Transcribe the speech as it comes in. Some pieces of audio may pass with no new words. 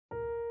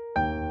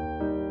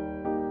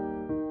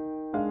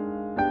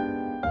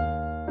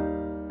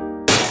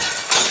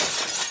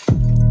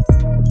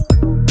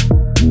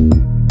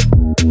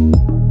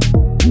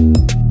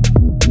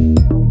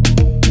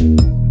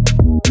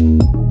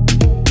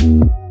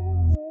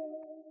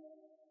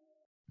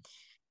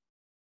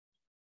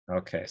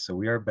Okay, so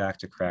we are back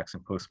to Cracks in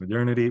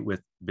Postmodernity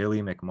with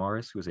Billy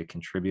McMorris, who is a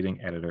contributing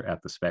editor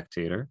at The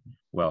Spectator.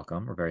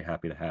 Welcome. We're very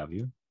happy to have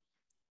you.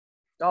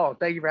 Oh,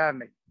 thank you for having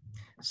me.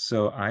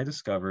 So I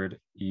discovered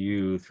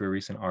you through a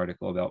recent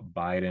article about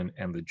Biden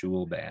and the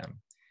Juul ban.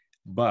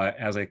 But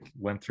as I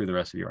went through the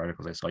rest of your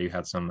articles, I saw you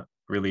had some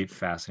really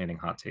fascinating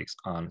hot takes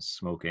on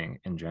smoking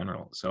in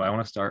general. So I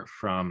want to start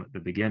from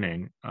the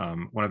beginning.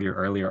 One of your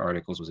earlier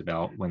articles was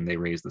about when they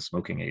raised the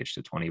smoking age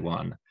to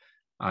 21.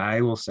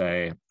 I will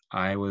say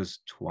I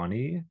was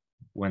 20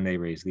 when they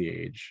raised the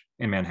age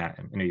in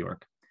Manhattan, in New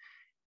York,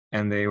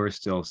 and they were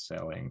still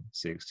selling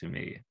cigs to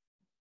me,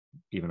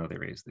 even though they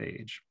raised the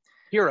age.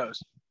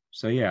 Heroes.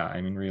 So yeah,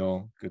 I mean,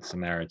 real good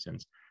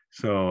Samaritans.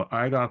 So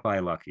I got by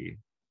lucky,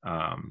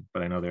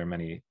 but I know there are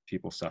many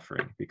people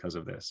suffering because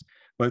of this.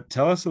 But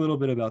tell us a little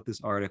bit about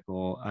this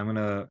article. I'm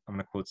gonna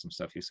quote some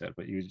stuff you said,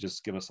 but you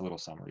just give us a little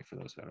summary for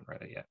those who haven't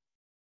read it yet.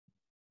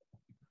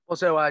 Well,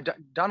 so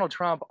Donald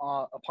Trump,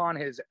 upon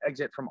his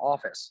exit from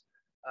office,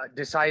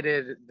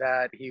 decided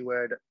that he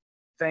would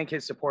thank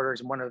his supporters.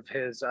 And one of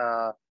his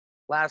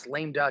last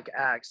lame duck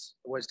acts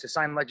was to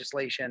sign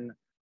legislation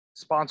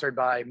sponsored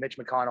by Mitch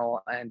McConnell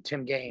and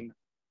Tim Kaine,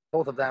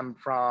 both of them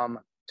from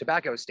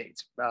tobacco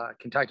states,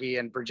 Kentucky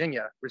and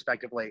Virginia,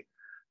 respectively,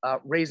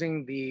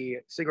 raising the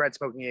cigarette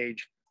smoking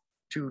age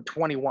to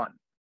 21.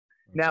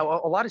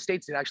 Now, a lot of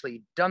states had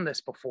actually done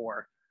this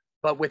before,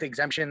 but with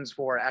exemptions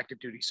for active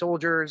duty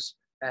soldiers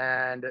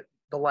and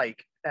the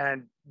like.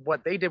 And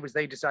what they did was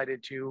they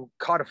decided to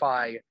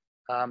codify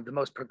the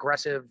most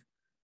progressive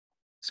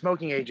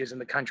smoking ages in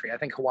the country. I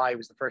think Hawaii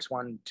was the first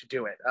one to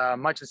do it,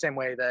 much the same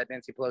way that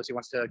Nancy Pelosi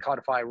wants to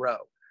codify Roe.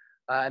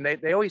 And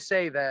they always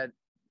say that,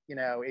 you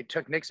know, it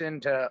took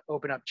Nixon to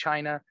open up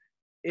China.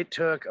 It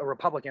took a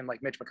Republican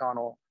like Mitch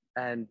McConnell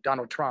and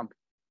Donald Trump,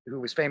 who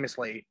was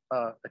famously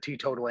a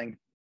teetotaling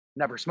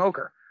never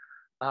smoker,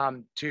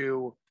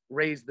 to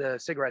raise the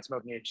cigarette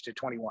smoking age to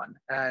 21.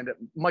 And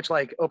much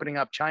like opening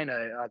up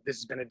China, this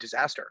has been a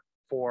disaster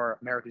for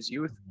America's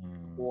youth,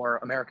 for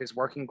America's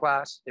working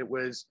class. It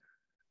was,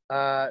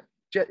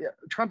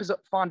 Trump is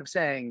fond of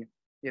saying,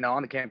 you know,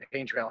 on the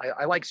campaign trail,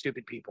 I like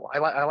stupid people.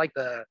 I like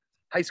the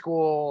high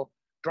school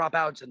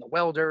dropouts and the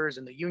welders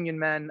and the union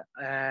men.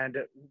 And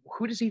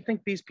who does he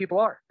think these people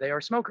are? They are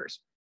smokers.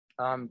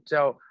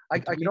 So I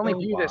can only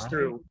view this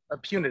through a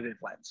punitive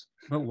lens.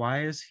 But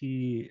why is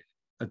he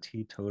a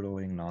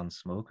teetotaling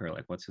non-smoker?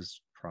 Like, what's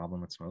his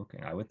problem with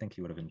smoking? I would think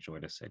he would have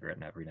enjoyed a cigarette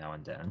every now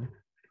and then.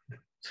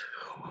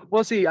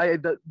 Well, see,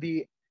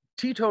 the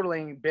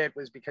teetotaling bit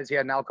was because he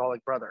had an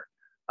alcoholic brother.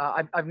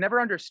 I've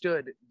never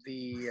understood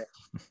the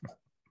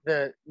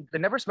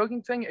never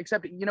smoking thing,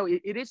 except, you know,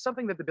 it is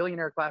something that the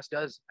billionaire class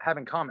does have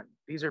in common.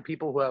 These are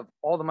people who have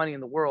all the money in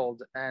the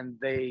world and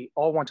they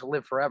all want to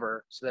live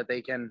forever so that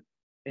they can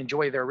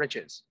enjoy their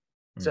riches.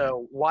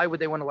 So why would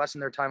they want to lessen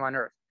their time on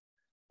earth?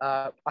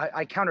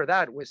 I counter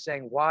that with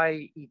saying,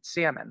 why eat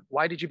salmon?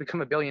 Why did you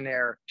become a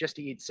billionaire just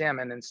to eat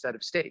salmon instead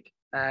of steak?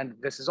 And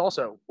this is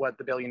also what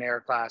the billionaire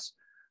class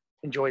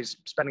enjoys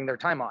spending their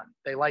time on.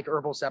 They like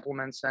herbal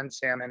supplements and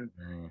salmon,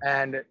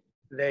 and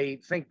they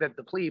think that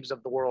the plebes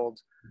of the world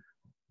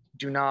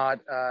do not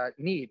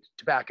need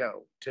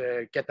tobacco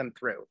to get them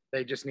through.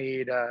 They just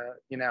need,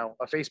 you know,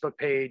 a Facebook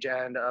page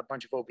and a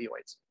bunch of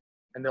opioids,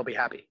 and they'll be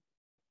happy.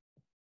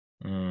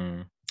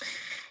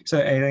 So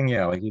I think,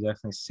 yeah, like you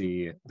definitely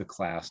see the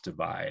class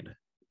divide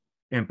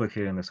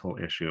implicated in this whole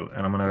issue.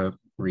 And I'm going to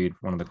read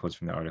one of the quotes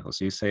from the article.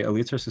 So you say,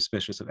 elites are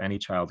suspicious of any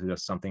child who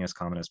does something as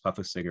common as puff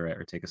a cigarette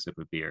or take a sip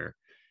of beer,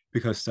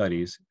 because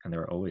studies, and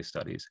there are always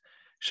studies,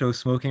 show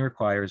smoking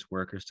requires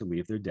workers to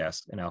leave their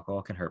desks and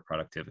alcohol can hurt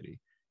productivity.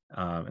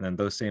 And then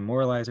those same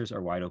moralizers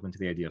are wide open to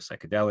the idea of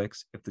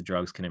psychedelics if the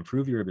drugs can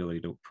improve your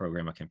ability to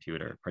program a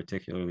computer,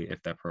 particularly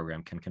if that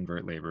program can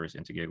convert laborers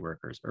into gig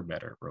workers or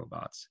better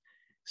robots.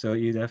 So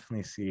you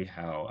definitely see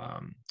how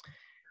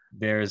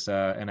there's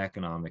an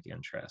economic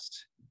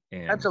interest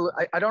in.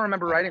 Absolutely. I don't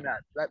remember writing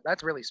that.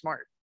 That's really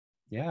smart.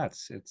 Yeah,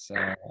 it's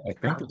I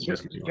think it's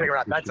just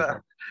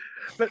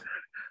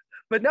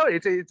but no,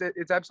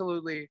 it's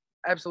absolutely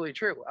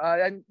true.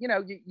 And you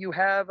know, you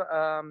have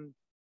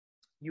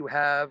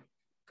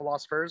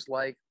philosophers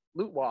like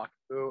Luttwak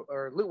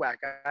or Luttwak.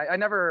 I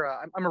never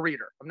I'm a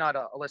reader. I'm not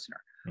a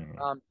listener.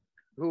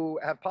 Who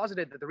have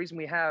posited that the reason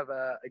we have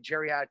a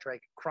geriatric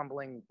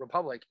crumbling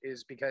republic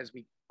is because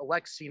we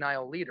elect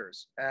senile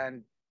leaders,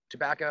 and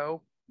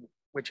tobacco,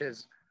 which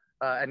is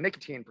and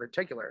nicotine in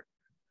particular,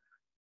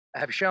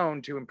 have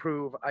shown to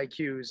improve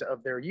IQs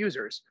of their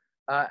users,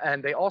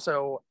 and they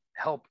also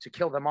help to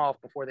kill them off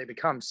before they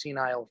become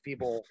senile,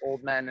 feeble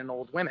old men and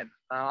old women.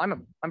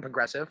 I'm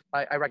progressive.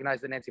 I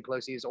recognize that Nancy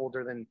Pelosi is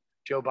older than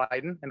Joe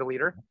Biden and the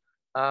leader.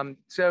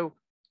 So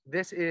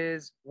this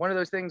is one of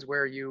those things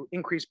where you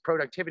increase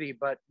productivity,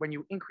 but when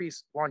you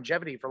increase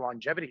longevity for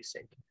longevity's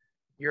sake,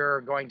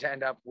 you're going to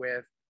end up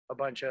with a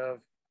bunch of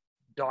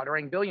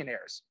doddering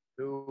billionaires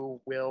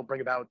who will bring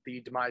about the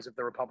demise of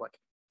the republic.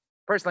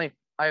 Personally,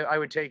 I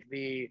would take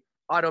the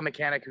auto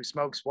mechanic who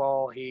smokes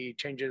while he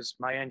changes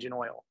my engine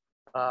oil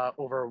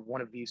over one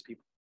of these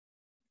people.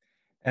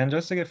 And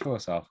just to get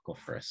philosophical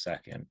for a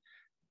second,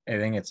 I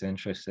think it's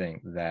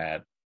interesting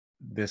that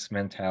this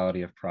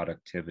mentality of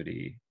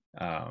productivity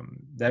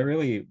that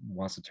really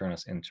wants to turn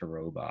us into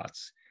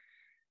robots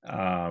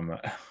um,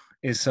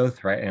 is so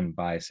threatened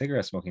by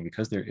cigarette smoking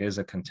because there is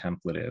a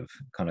contemplative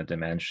kind of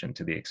dimension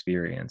to the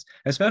experience,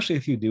 especially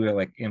if you do it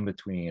like in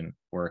between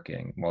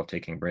working while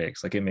taking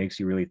breaks. Like it makes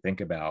you really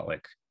think about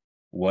like,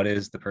 what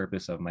is the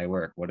purpose of my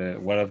work? What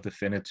of the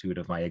finitude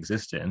of my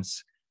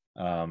existence?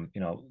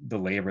 The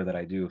labor that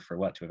I do for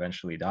what to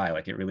eventually die.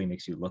 Like it really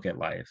makes you look at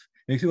life.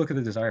 It makes you look at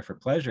the desire for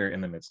pleasure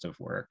in the midst of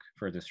work,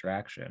 for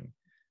distraction.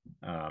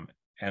 Um,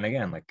 and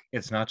again, like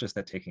it's not just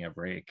that taking a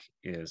break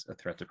is a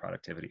threat to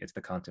productivity, it's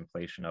the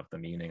contemplation of the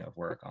meaning of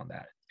work on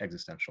that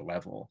existential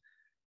level.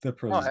 The Oh,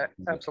 pros,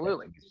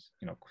 absolutely.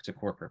 to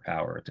corporate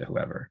power, to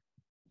whoever.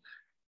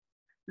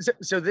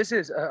 So this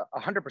is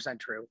 100%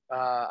 true.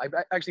 I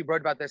actually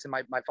wrote about this in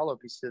my follow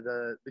piece to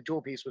the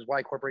Jewel piece, was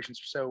why corporations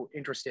are so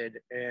interested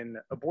in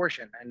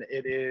abortion. And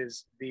it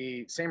is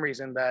the same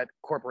reason that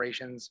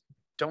corporations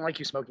don't like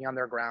you smoking on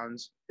their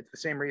grounds. It's the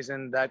same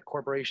reason that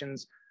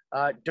corporations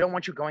don't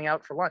want you going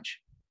out for lunch.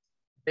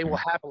 They will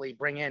happily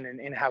bring in an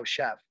in-house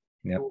chef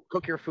Yep. who will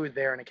cook your food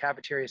there in a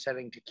cafeteria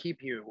setting to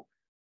keep you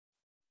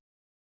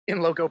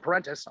in loco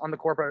parentis on the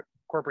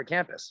corporate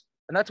campus.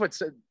 And that's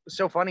what's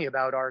so funny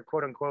about our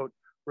quote unquote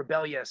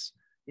rebellious,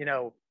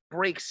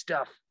 break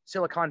stuff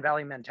Silicon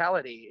Valley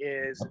mentality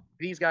is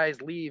these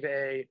guys leave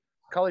a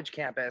college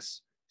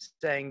campus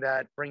saying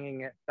that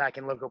bringing it back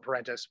in loco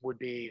parentis would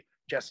be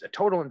just a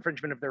total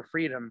infringement of their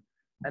freedom.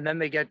 And then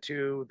they get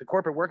to the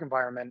corporate work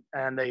environment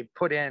and they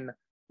put in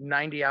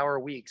 90-hour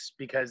weeks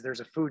because there's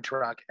a food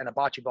truck and a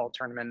bocce ball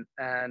tournament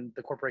and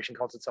the corporation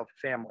calls itself a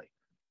family.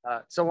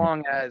 So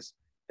long as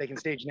they can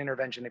stage an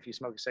intervention if you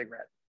smoke a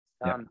cigarette.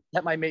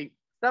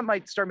 That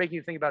might start making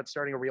you think about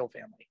starting a real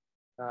family.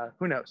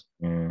 Who knows?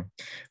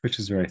 Which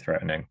is very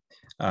threatening.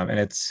 And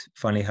it's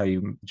funny how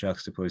you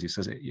juxtapose, you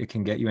says it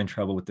can get you in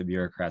trouble with the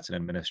bureaucrats and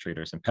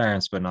administrators and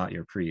parents, but not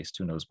your priest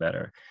who knows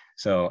better.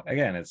 So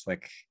again, it's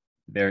like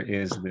there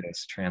is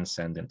this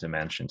transcendent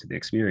dimension to the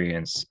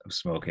experience of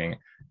smoking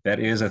that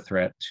is a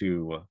threat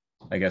to,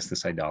 I guess,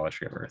 this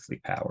idolatry of earthly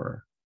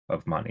power,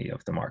 of money,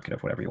 of the market,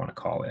 of whatever you want to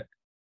call it.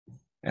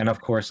 And of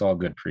course, all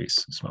good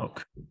priests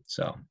smoke.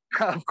 So,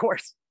 of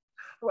course.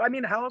 I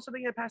mean, how else are they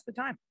going to pass the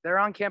time? They're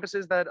on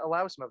campuses that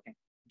allow smoking.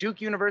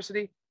 Duke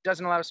University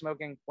doesn't allow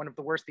smoking, one of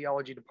the worst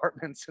theology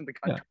departments in the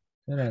country.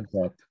 Yeah, it adds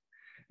up.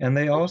 And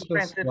they also,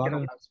 Franciscan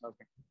allows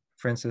smoking.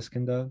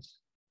 Franciscan does?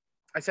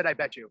 I said, I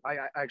bet you. I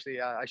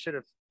actually, I should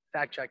have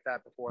fact checked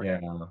that before. Yeah.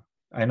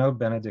 I know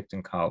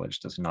Benedictine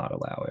College does not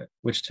allow it,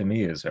 which to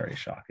me is very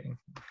shocking.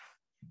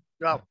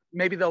 Well,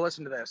 maybe they'll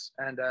listen to this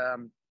and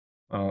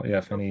oh yeah,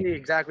 if any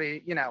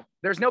exactly,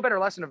 there's no better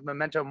lesson of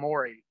memento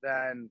mori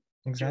than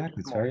exactly.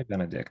 It's very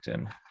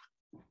Benedictine.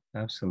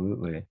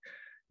 Absolutely.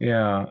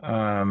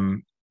 Yeah.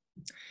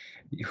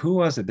 Who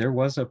was it? There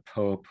was a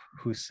pope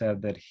who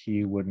said that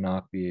he would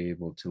not be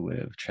able to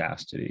live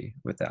chastity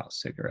without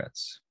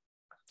cigarettes.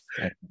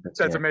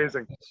 That's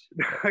amazing.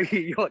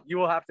 you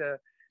will have to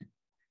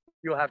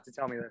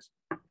tell me this.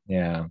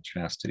 Yeah,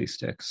 chastity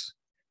sticks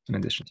in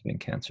addition to being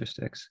cancer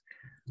sticks.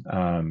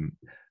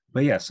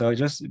 But yeah, so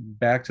just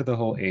back to the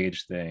whole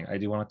age thing, I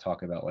do want to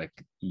talk about like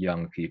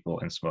young people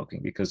and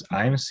smoking because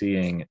I'm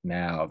seeing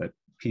now that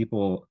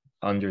people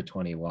under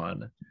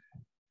 21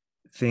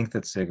 think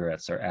that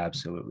cigarettes are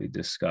absolutely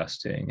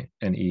disgusting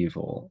and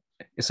evil.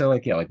 So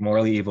like yeah, like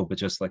morally evil, but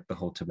just like the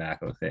whole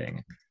tobacco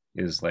thing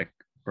is like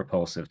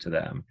repulsive to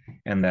them,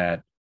 and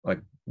that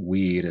like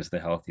weed is the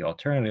healthy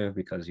alternative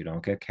because you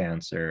don't get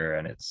cancer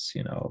and it's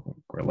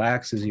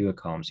relaxes you, it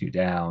calms you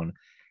down.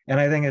 And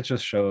I think it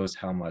just shows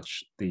how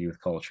much the youth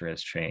culture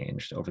has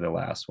changed over the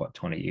last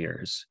 20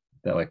 years,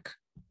 that like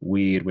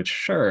weed, which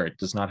sure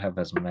does not have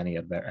as many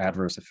of their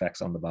adverse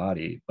effects on the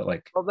body, but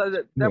like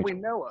that we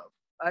know of.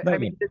 I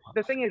mean,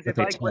 the thing is,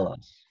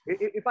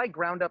 if I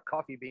ground up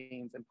coffee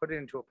beans and put it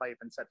into a pipe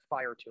and set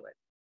fire to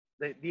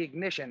it, the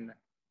ignition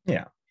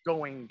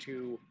going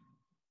to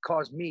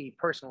cause me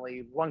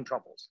personally lung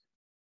troubles.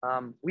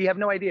 We have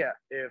no idea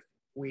if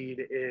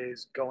weed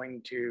is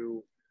going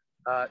to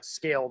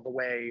scale the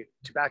way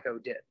tobacco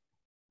did.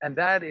 And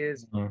that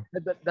is,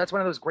 that's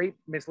one of those great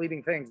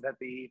misleading things, that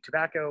the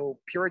tobacco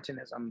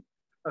puritanism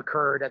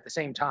occurred at the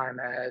same time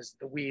as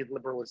the weed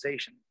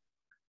liberalization.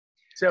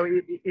 So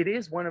it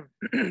is one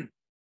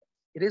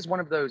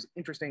of those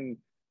interesting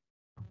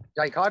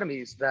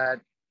dichotomies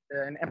that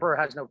an emperor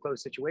has no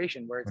clothes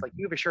situation, where it's like,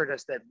 you've assured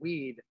us that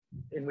weed,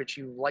 in which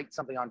you light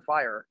something on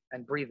fire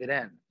and breathe it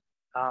in,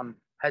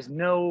 has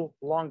no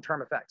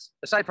long-term effects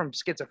aside from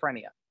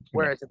schizophrenia.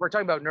 Whereas if we're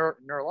talking about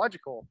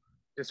neurological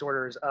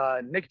disorders,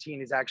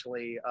 nicotine is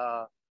actually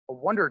a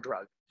wonder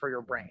drug for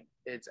your brain.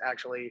 It's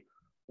actually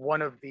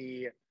one of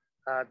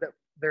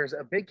there's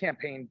a big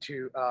campaign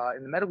in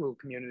the medical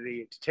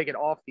community to take it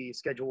off the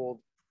scheduled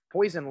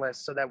poison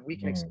list so that we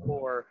can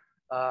explore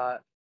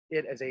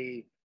it as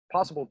a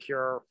possible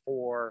cure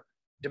for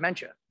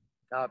dementia,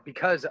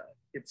 because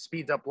it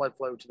speeds up blood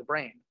flow to the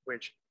brain,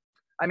 which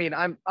I mean,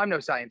 I'm no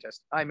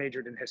scientist. I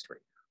majored in history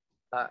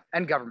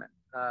and government.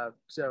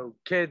 So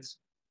kids,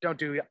 don't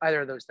do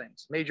either of those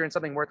things. Major in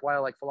something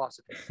worthwhile like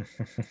philosophy.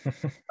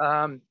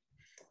 Um,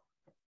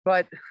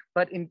 but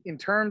in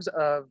terms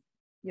of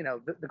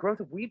the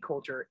growth of weed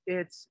culture,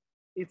 it's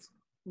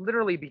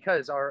literally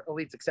because our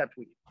elites accept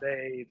weed.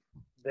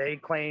 They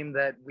claim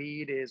that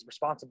weed is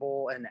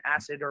responsible and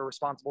acid are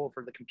responsible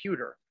for the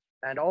computer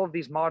and all of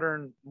these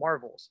modern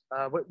marvels.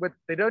 What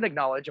they don't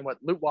acknowledge, and what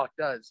Loot Walk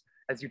does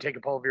as you take a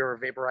pull of your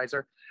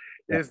vaporizer,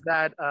 is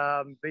that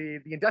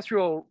the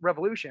Industrial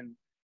Revolution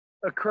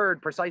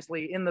occurred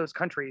precisely in those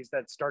countries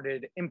that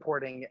started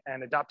importing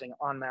and adopting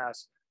en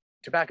masse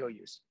tobacco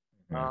use.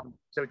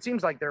 So it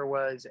seems like there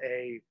was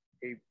a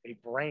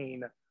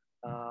brain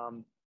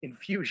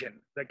infusion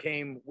that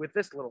came with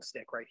this little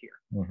stick right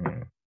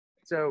here.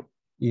 So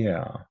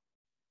yeah,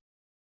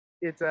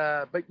 it's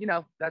but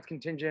that's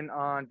contingent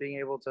on being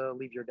able to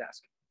leave your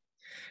desk.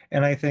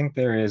 and I think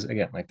there is,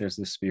 again, like there's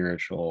this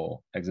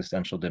spiritual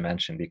existential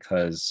dimension,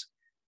 because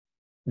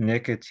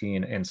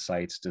nicotine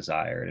incites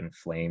desire, it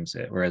inflames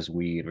it, whereas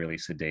weed really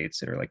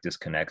sedates it or like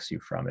disconnects you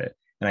from it.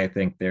 And I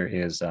think there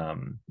is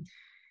on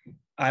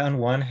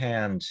one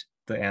hand,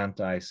 the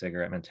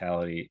anti-cigarette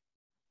mentality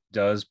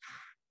does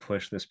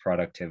push this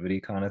productivity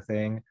kind of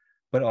thing,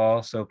 but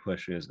also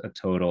pushes a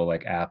total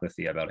like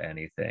apathy about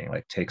anything,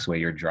 like takes away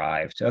your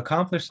drive to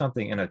accomplish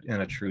something in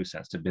a true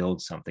sense, to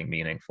build something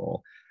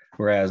meaningful.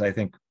 Whereas I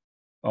think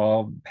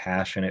all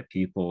passionate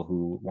people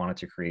who wanted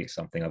to create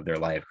something of their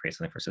life, create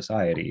something for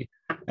society,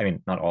 I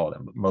mean, not all of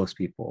them, but most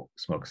people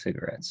smoke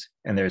cigarettes,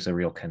 and there's a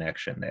real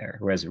connection there.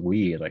 Whereas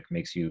weed like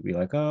makes you be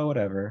like, oh,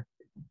 whatever.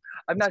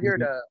 I'm not here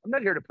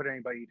to put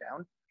anybody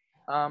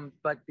down,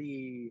 but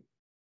the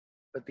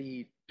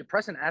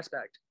depressant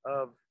aspect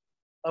of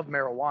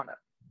marijuana,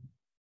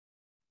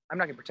 I'm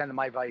not gonna pretend that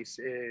my vice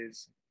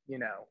is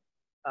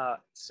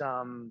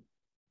some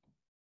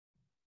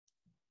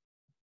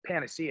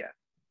panacea,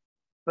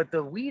 but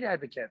the weed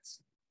advocates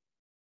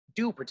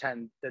do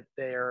pretend that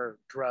their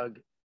drug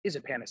is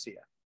a panacea.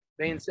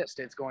 They insist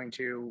it's going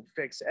to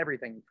fix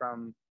everything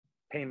from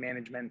pain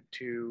management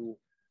to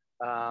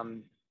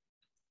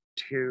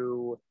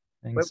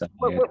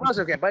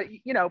okay, but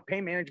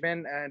pain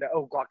management and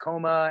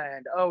glaucoma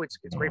and it's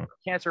great for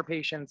cancer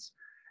patients,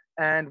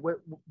 and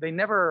they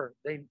never,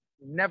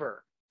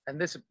 and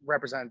this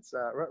represents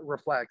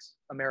reflects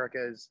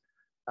America's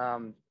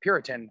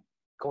Puritan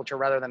culture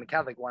rather than the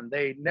Catholic one.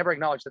 They never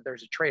acknowledge that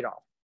there's a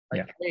trade-off.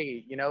 Like,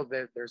 hey,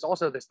 there's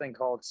also this thing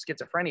called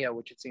schizophrenia,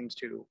 which it seems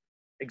to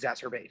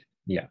exacerbate.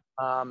 Yeah.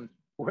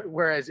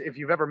 Whereas if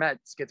you've ever met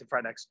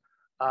schizophrenics,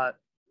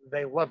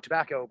 they love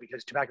tobacco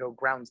because tobacco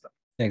grounds them.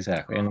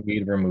 Exactly. And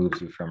weed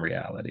removes you from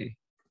reality.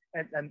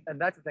 And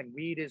that's the thing.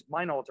 Weed is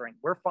mind altering.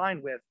 We're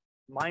fine with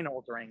mind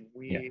altering.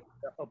 We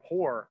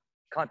abhor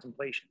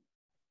contemplation.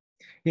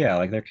 Yeah,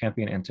 like there can't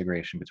be an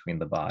integration between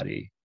the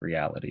body,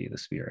 reality, the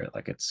spirit.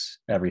 Like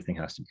everything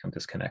has to become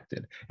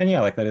disconnected. And yeah,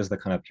 like that is the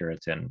kind of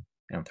Puritan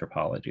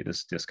anthropology,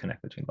 this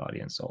disconnect between body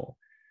and soul.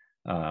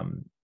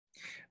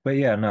 But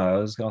yeah, no, I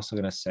was also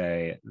going to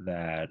say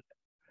that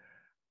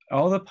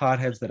all the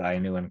potheads that I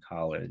knew in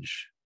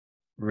college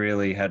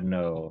really had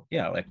no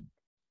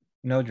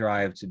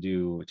drive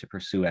to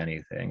pursue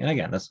anything. And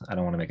again, I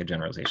don't want to make a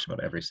generalization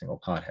about every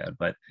single pothead,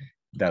 but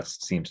that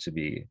seems to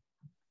be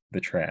the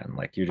trend.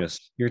 Like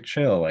you're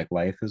chill, like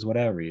life is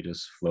whatever, you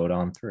just float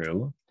on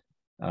through.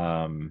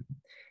 And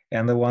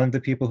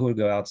the people who would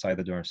go outside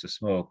the dorms to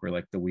smoke were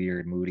like the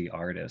weird moody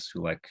artists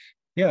who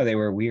they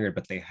were weird,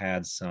 but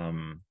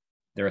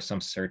there was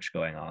some search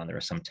going on, there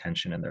was some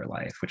tension in their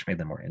life, which made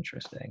them more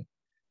interesting,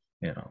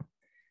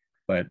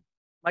 but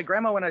my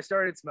grandma, when I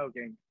started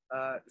smoking,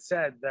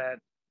 said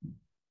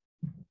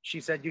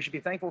she said you should be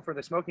thankful for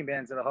the smoking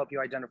bans that'll help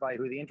you identify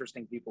who the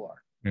interesting people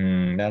are.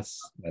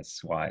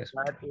 That's wise.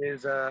 That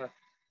is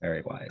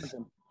very wise.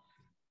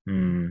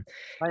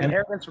 My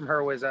inheritance from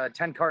her was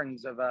 10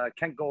 cartons of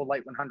Kent Gold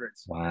Light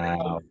 100s.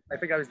 Wow. I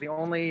think I was the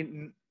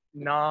only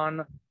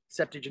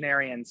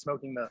non-septuagenarian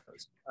smoking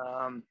those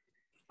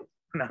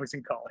when I was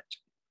in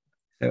college.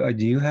 So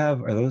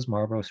are those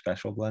Marlboro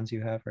Special blends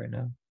you have right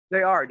now?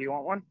 They are. Do you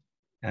want one?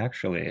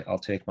 Actually, I'll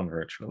take one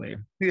virtually.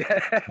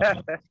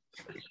 Yeah.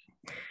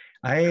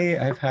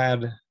 I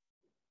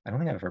don't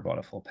think I've ever bought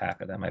a full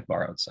pack of them. I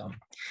borrowed some.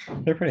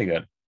 They're pretty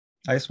good.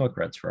 I smoked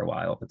Reds for a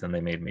while, but then they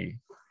made me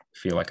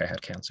feel like I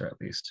had cancer at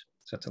least.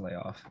 So I had to lay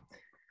off.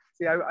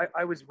 See,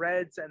 I was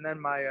Reds, and then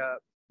my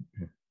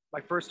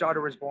first daughter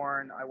was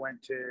born. I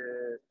went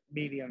to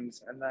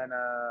mediums, and then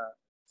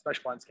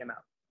Special blends came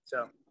out.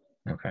 So.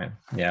 Okay.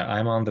 Yeah,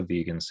 I'm on the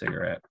vegan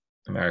cigarette,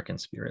 American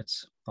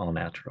Spirits, all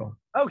natural.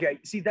 Okay.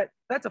 See,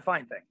 that's a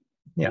fine thing.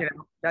 Yeah.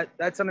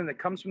 That's something that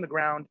comes from the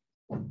ground.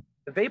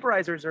 The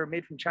vaporizers are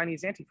made from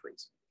Chinese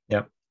antifreeze.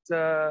 Yep.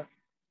 You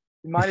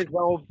might as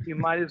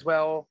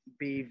well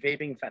be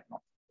vaping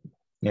fentanyl.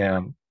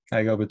 Yeah,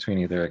 I go between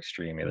either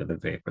extreme, either the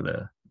vape or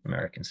the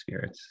American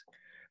Spirits.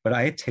 But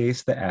I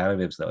taste the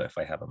additives though if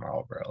I have a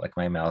Marlboro. Like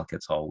my mouth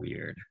gets all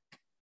weird.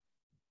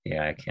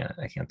 Yeah, I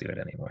can't do it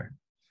anymore.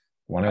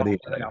 One or the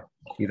I other.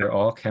 Either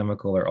all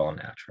chemical or all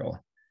natural.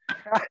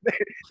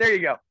 There you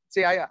go.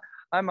 See,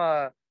 I'm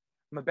a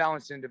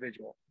balanced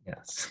individual.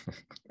 Yes.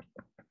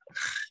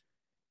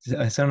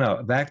 So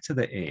no, back to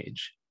the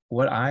age.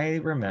 What I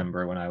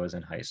remember when I was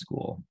in high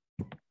school,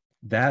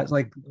 that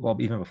like, well,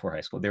 even before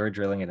high school, they were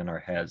drilling it in our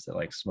heads that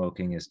like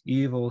smoking is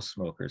evil,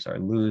 smokers are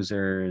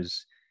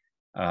losers,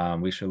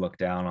 we should look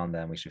down on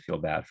them, we should feel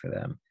bad for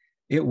them.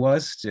 It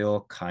was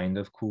still kind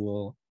of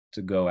cool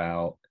to go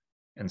out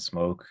and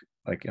smoke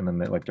like in the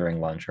like during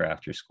lunch or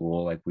after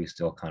school. Like we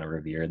still kind of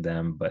revered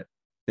them, but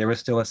there was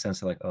still a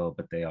sense of like, oh,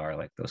 but they are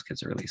like, those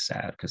kids are really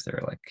sad because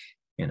they're like,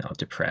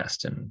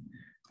 depressed and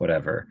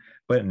whatever.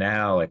 But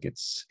now like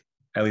it's,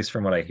 at least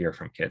from what I hear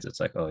from kids, it's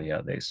like, oh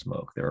yeah, they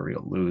smoke, they're a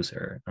real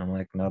loser. I'm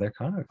like, no, they're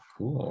kind of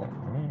cool.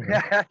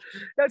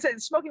 That's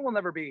it. Smoking will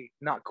never be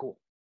not cool.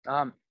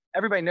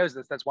 Everybody knows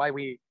this. That's why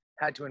we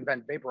had to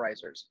invent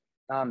vaporizers.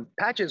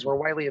 Patches were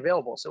widely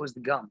available, so was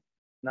the gum.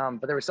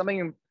 But there's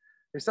something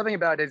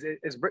about it,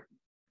 as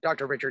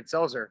Dr. Richard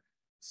Selzer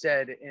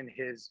said in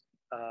his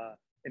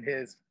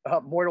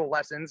Mortal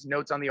Lessons,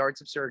 Notes on the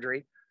Arts of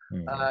Surgery.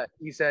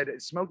 He said,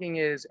 smoking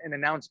is an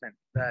announcement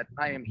that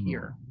I am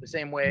here. The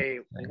same way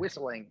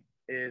whistling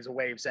is a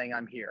way of saying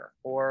I'm here.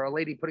 Or a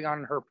lady putting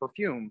on her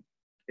perfume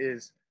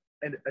is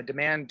a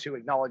demand to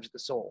acknowledge the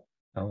soul.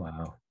 Oh,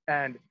 wow.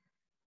 And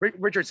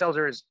Richard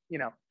Selzer is,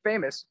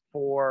 famous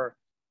for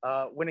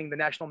winning the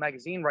National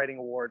Magazine Writing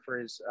Award for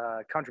his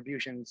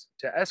contributions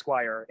to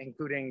Esquire,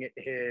 including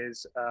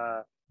his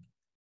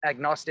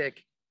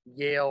agnostic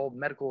Yale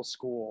Medical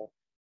School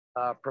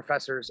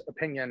professor's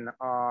opinion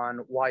on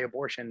why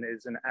abortion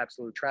is an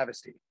absolute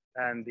travesty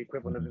and the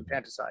equivalent of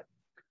infanticide.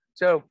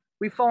 So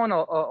we've fallen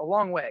a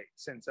long way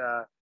since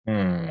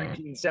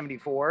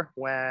 1974,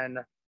 when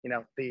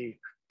the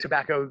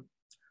tobacco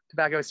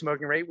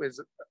smoking rate was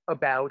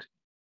about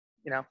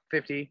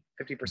 50%,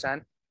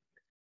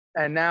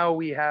 and now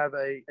we have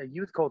a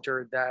youth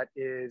culture that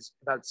is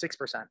about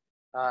 6%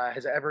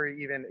 has ever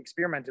even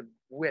experimented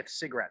with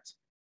cigarettes.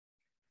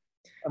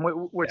 And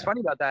what's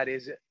funny about that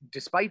is,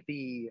 despite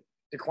the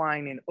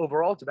decline in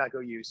overall tobacco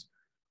use,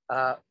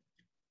 the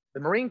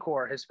Marine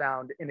Corps has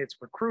found in its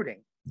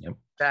recruiting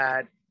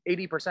that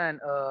 80%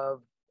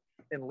 of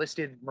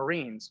enlisted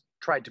Marines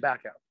tried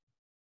tobacco.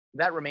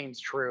 That remains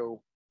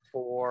true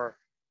for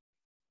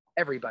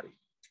everybody.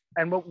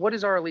 And what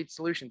is our elite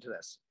solution to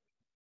this?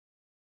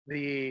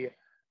 The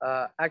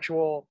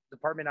actual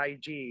Department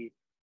IG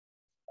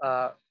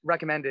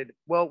recommended,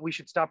 well, we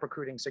should stop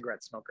recruiting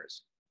cigarette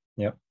smokers.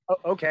 Yep.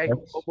 Okay.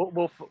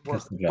 We'll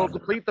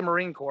complete the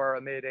Marine Corps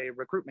amid a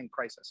recruitment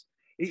crisis.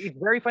 It's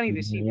very funny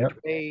to see which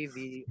way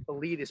the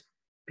elite is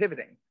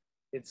pivoting.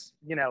 It's,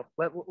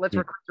 let's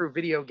recruit through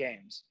video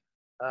games,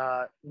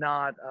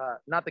 not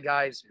the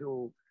guys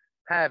who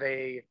have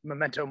a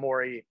memento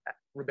mori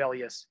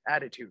rebellious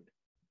attitude.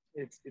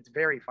 It's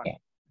very funny.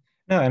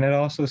 No, and it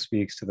also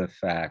speaks to the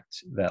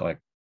fact that like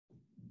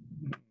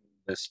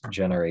this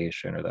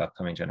generation or the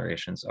upcoming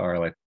generations are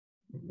like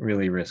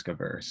really risk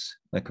averse.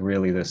 Like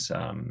really this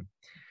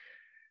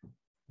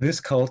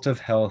cult of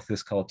health,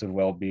 this cult of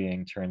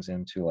well-being turns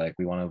into like,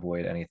 we want to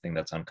avoid anything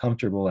that's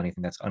uncomfortable,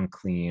 anything that's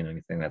unclean,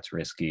 anything that's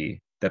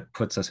risky, that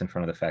puts us in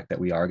front of the fact that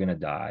we are going to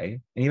die.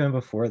 And even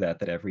before that,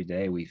 that every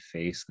day we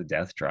face the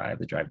death drive,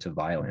 the drive to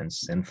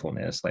violence,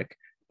 sinfulness. Like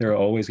there are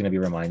always going to be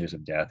reminders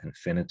of death and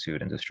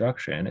finitude and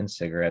destruction, and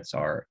cigarettes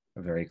are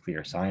a very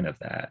clear sign of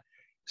that.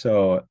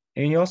 So,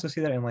 and you also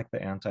see that in like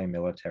the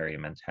anti-military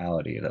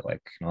mentality, that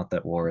like, not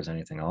that war is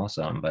anything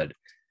awesome, but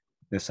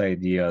this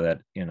idea that,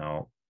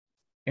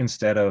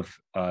 instead of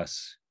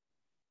us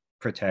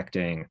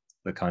protecting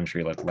the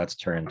country, like let's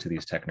turn to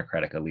these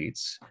technocratic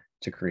elites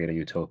to create a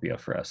utopia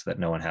for us, that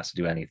no one has to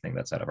do anything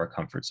that's out of our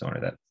comfort zone or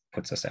that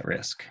puts us at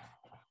risk.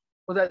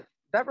 Well,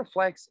 that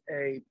reflects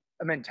a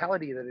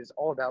mentality that is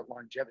all about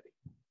longevity.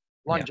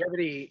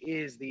 Longevity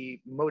is the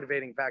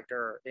motivating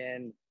factor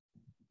in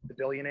the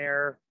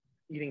billionaire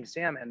eating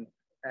salmon,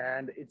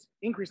 and it's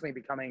increasingly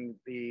becoming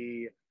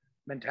the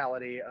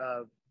mentality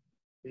of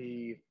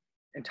the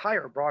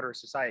entire broader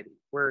society,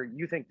 where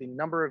you think the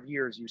number of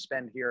years you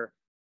spend here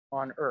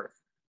on Earth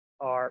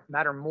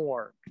matter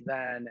more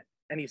than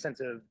any sense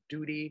of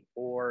duty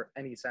or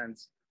any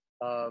sense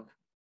of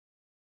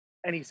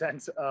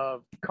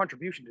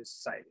contribution to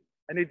society.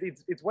 And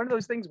it's one of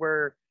those things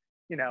where,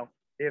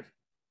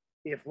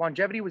 if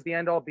longevity was the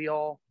end all be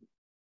all,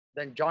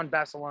 then John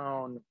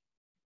Basilone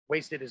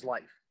wasted his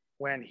life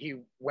when he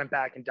went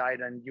back and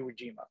died on Iwo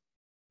Jima,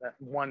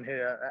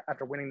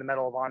 after winning the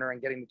Medal of Honor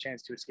and getting the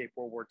chance to escape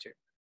World War II.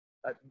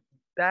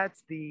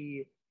 That's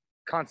the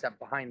concept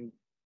behind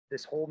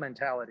this whole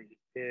mentality: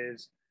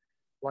 is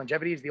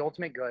longevity is the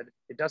ultimate good.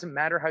 It doesn't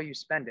matter how you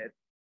spend it,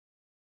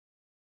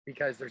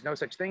 because there's no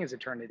such thing as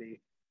eternity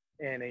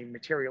in a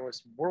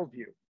materialist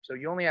worldview. So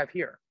you only have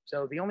here.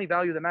 So the only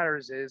value that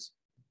matters is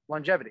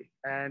longevity.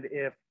 And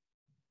if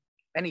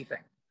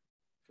anything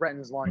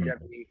threatens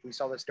longevity, we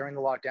saw this during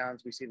the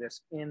lockdowns, we see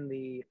this in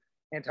the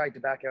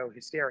anti-tobacco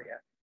hysteria,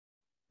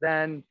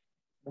 then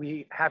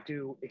we have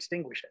to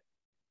extinguish it.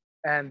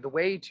 And the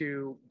way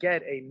to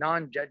get a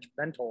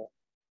non-judgmental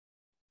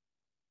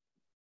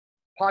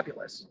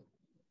populace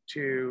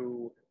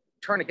to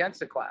turn against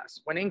the class,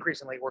 when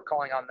increasingly we're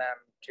calling on them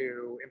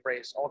to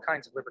embrace all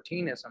kinds of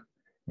libertinism,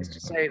 is to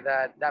say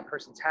that that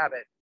person's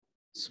habit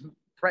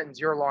threatens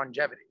your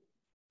longevity.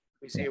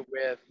 We see it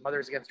with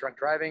Mothers Against Drunk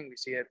Driving. We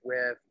see it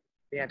with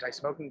the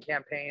anti-smoking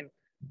campaign.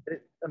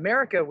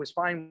 America was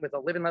fine with a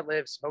live and let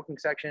live smoking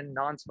section,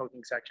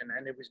 non-smoking section.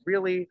 And it was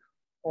really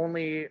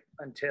only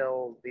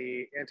until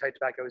the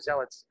anti-tobacco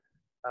zealots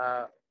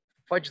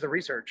fudged the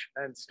research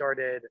and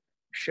started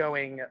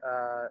showing,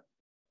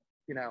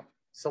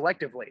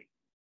 selectively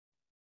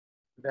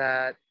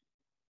that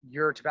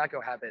your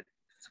tobacco habit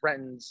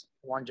threatens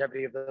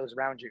longevity of those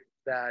around you,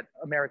 that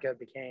America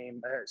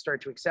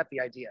started to accept the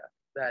idea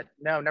that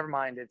no, never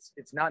mind.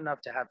 It's not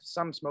enough to have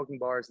some smoking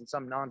bars and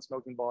some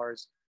non-smoking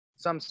bars,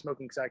 some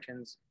smoking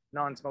sections,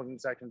 non-smoking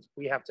sections.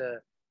 We have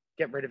to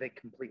get rid of it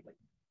completely.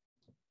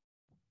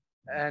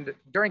 And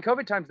during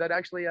COVID times, that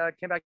actually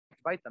came back to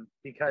bite them,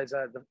 because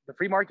the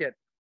free market,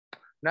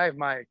 and I have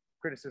my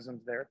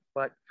criticisms there,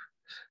 but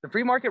the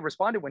free market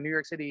responded when New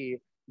York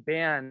City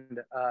banned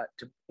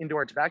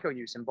indoor tobacco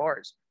use in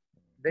bars.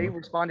 They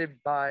responded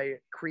by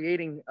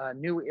creating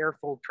new air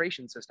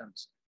filtration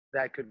systems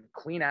that could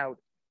clean out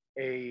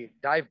a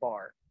dive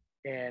bar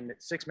in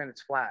 6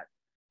 minutes flat.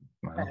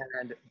 Wow.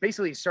 And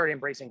basically started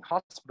embracing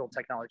hospital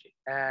technology.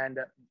 And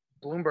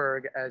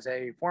Bloomberg, as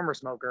a former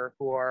smoker,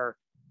 who are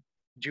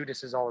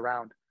Judases all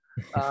around,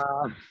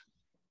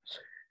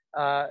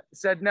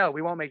 said, no,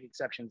 we won't make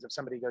exceptions if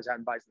somebody goes out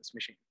and buys this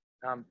machine.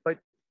 But,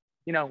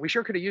 we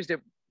sure could have used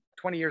it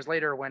 20 years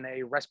later when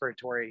a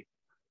respiratory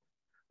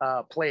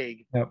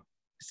plague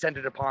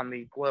descended upon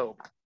the globe.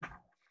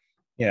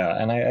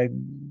 Yeah, and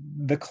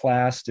the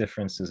class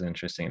difference is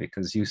interesting,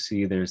 because you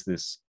see there's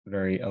this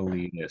very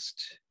elitist,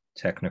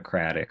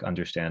 technocratic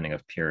understanding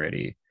of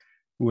purity,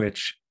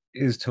 which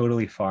is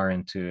totally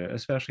foreign to,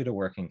 especially to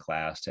working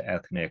class, to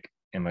ethnic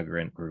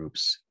immigrant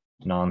groups,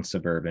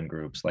 non-suburban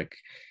groups. Like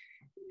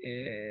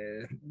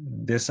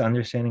this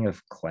understanding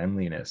of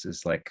cleanliness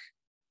is like,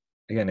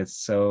 again, it's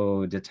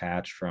so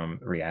detached from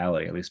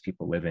reality, at least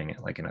people living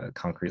like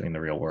concretely in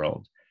the real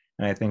world.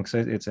 And I think so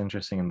it's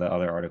interesting in the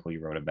other article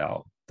you wrote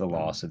about the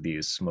loss of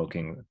these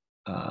smoking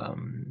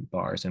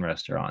bars and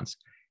restaurants.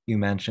 You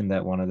mentioned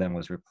that one of them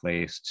was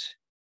replaced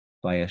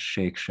by a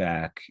Shake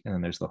Shack, and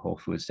then there's the Whole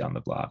Foods down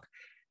the block.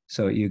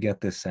 So you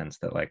get this sense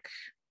that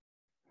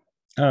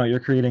you're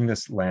creating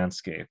this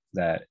landscape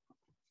that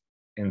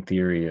in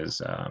theory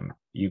is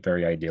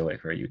very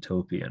idyllic, very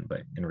utopian,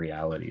 but in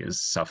reality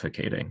is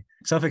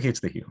suffocates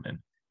the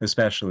human,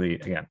 especially,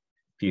 again,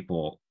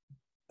 people,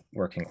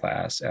 working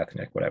class,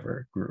 ethnic,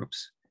 whatever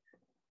groups.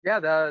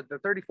 Yeah, the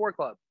 34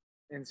 Club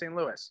in St.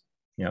 Louis.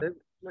 Yeah,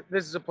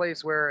 this is a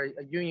place where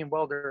a union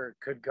welder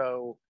could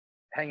go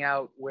hang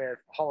out with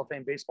Hall of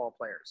Fame baseball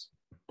players,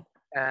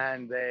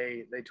 and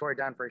they tore it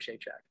down for a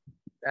Shake Shack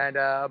and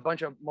a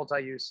bunch of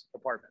multi-use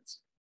apartments.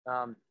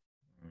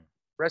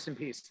 Rest in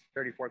peace,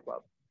 34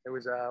 Club. It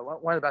was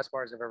one of the best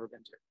bars I've ever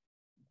been to.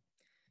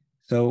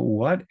 So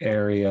what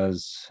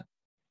areas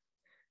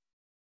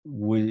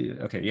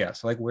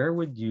so like where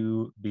would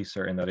you be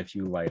certain that if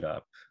you light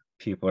up,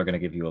 people are going to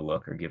give you a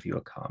look or give you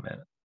a comment?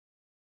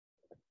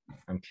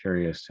 I'm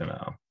curious to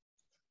know.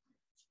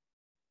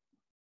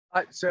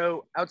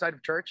 So outside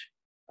of church,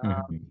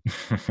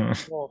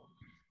 well,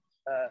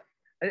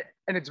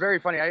 and it's very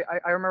funny. I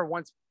remember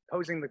once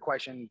posing the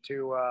question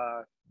to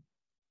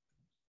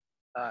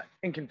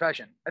in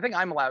confession. I think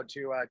I'm allowed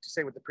to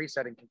say what the priest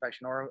said in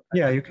confession, or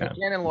yeah, you can.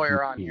 Canon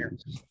lawyer on here.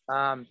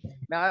 Now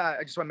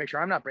I just want to make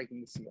sure I'm not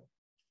breaking the seal.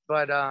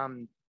 But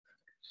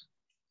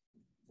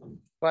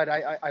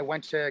I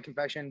went to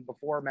confession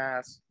before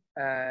Mass,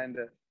 and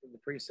the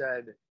priest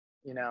said,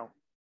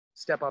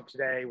 step up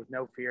today with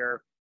no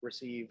fear,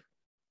 receive.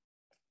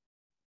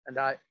 And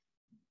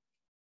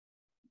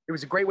it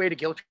was a great way to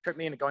guilt trip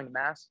me into going to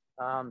Mass.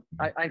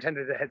 I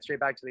intended to head straight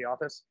back to the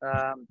office.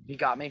 He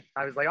got me.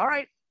 I was like, all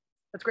right,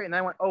 that's great. And then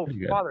I went, oh,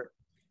 Father,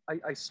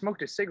 I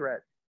smoked a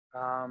cigarette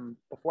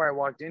before I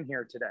walked in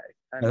here today.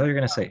 And, I thought you were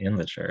going to say in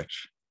the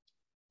church.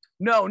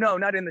 No,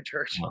 not in the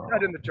church. Oh,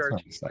 not in the church.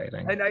 That's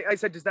exciting. And I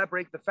said, does that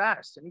break the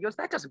fast? And he goes,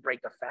 that doesn't break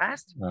the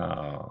fast.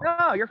 Oh.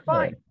 No, you're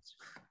fine.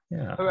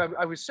 Yeah.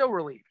 I was so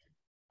relieved.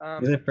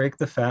 Does it break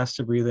the fast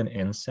to breathe in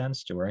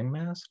incense during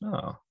Mass?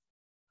 No,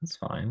 that's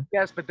fine.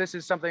 Yes, but this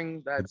is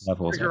something that's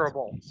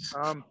triggerable.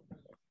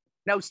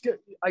 Now, still,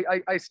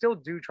 I still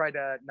do try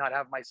to not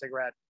have my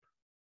cigarette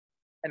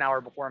an hour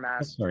before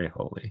Mass. That's very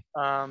holy.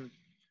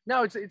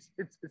 No, it's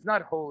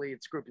not holy.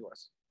 It's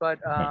scrupulous. But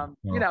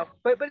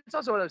but it's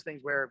also one of those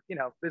things where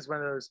this is one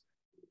of those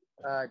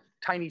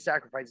tiny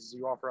sacrifices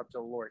you offer up to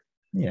the Lord.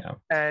 Yeah.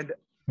 And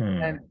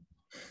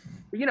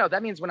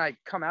that means when I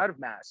come out of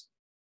Mass,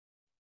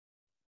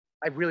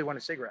 I really want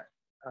a cigarette.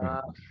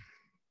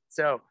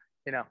 So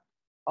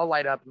I'll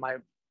light up I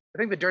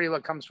think the dirty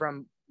look comes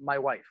from my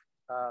wife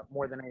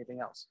more than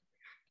anything else.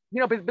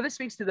 But this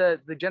speaks to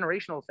the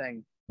generational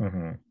thing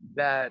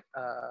that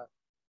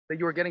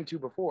you were getting to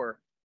before.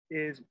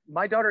 is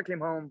my daughter came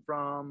home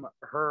from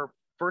her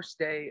first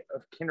day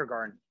of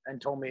kindergarten and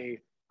told me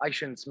I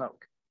shouldn't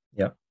smoke.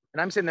 Yep.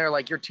 And I'm sitting there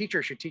like, your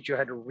teacher should teach you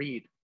how to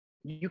read.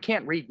 You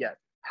can't read yet.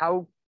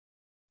 How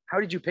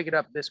did you pick it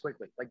up this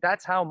quickly? Like,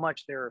 that's how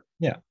much they're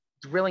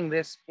drilling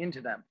this into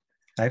them.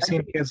 I've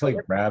seen kids like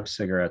grab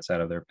cigarettes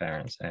out of their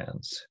parents'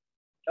 hands.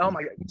 Oh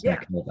my God. It's Yeah.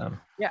 gonna kill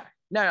them. Yeah.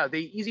 No,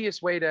 the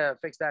easiest way to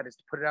fix that is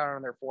to put it out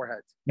on their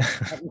foreheads.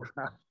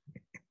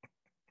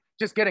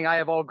 Just kidding. I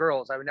have all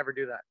girls. I would never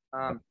do that.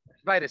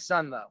 If I had a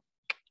son, though,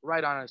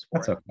 right on his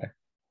forehead.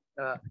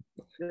 That's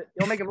okay.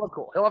 He'll make him look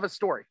cool. He'll have a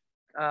story.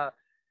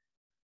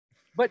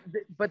 But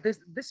this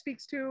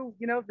speaks to,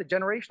 you know, the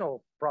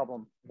generational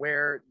problem,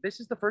 where this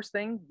is the first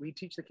thing we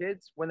teach the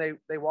kids when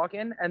they walk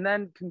in. And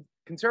then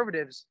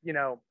conservatives, you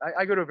know,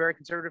 I go to a very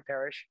conservative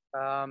parish.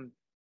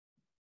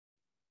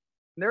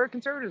 There are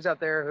conservatives out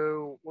there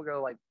who will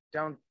go like,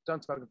 don't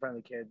smoke in front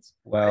of the kids.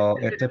 Well,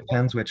 it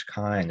depends which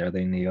kind. Are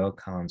they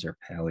neocons or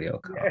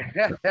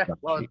paleocons?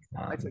 Well,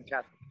 I said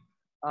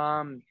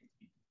Catholic.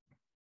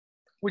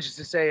 Which is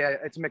to say,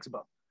 it's a mix of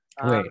both.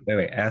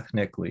 Wait.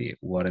 Ethnically,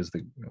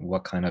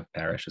 what kind of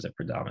parish is it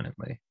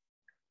predominantly?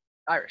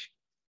 Irish.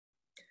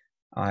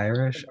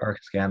 Irish are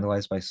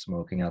scandalized by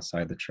smoking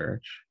outside the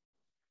church.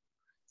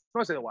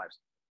 Mostly the wives.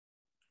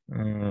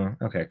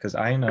 Okay, because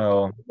I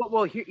know.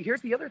 Well,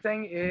 here's the other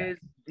thing: is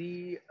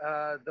the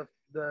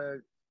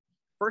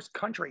first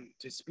country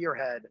to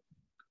spearhead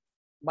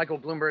Michael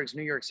Bloomberg's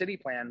New York City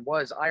plan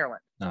was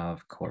Ireland.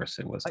 Of course,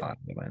 it was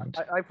Ireland.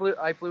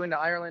 I flew into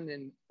Ireland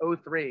in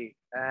 2003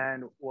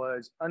 and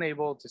was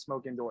unable to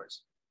smoke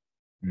indoors.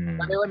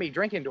 They let me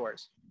drink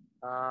indoors.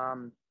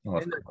 In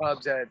the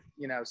clubs at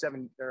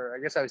 7, or I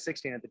guess I was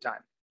 16 at the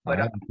time.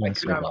 But I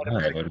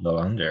would go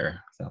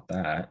under without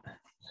that.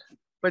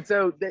 But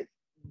so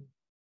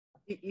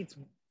it's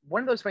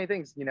one of those funny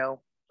things,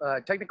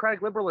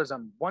 technocratic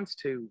liberalism wants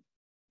to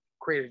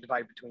create a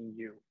divide between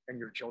you and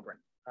your children.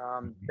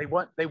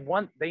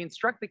 They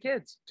instruct the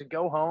kids to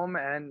go home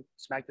and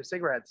smack the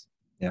cigarettes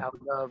out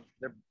of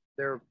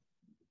their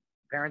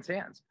parents'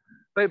 hands.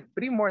 But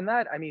even more than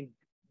that, I mean,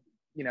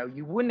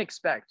 you wouldn't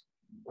expect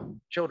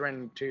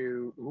children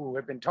who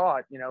have been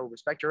taught,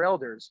 respect your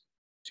elders,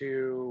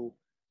 to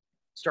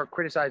start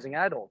criticizing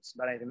adults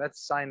about anything. That's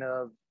a sign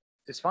of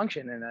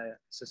dysfunction in a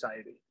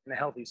society, in a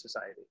healthy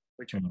society,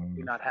 which we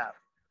do not have.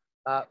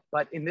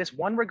 But in this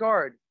one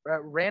regard,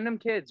 random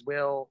kids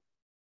will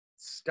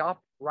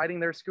stop riding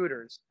their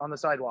scooters on the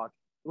sidewalk,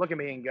 look at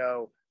me and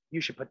go, "You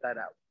should put that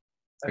out."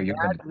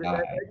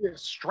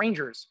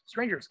 Strangers,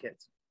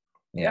 kids.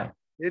 Yeah.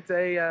 It's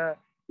a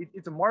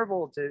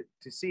marvel to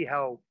see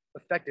how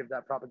effective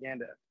that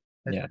propaganda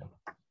has been.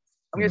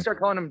 I'm gonna start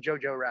calling them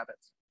JoJo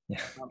rabbits.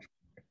 Yeah.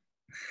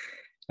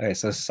 Okay,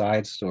 so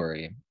side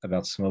story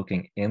about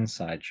smoking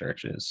inside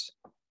churches.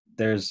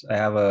 I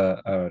have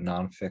a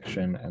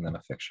nonfiction and then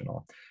a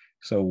fictional.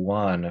 So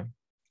one,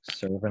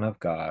 servant of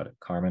God,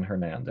 Carmen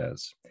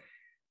Hernandez,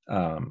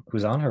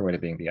 who's on her way to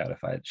being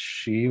beatified.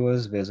 She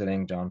was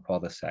visiting John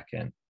Paul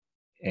II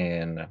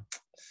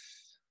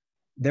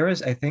there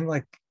was, I think,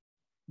 like,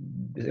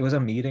 it was a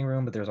meeting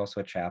room, but there's also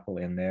a chapel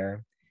in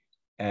there.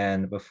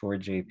 And before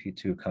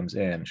JP2 comes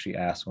in, she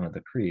asks one of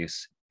the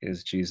priests,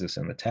 "Is Jesus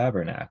in the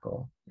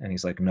tabernacle?" And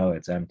he's like, "No,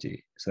 it's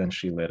empty." So then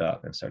she lit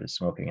up and started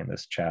smoking in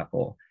this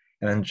chapel.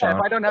 And then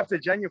I don't have to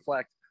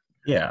genuflect.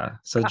 Yeah.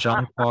 So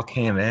John Paul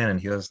came in and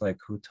he was like,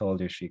 "Who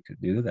told you she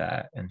could do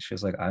that?" And she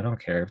was like, "I don't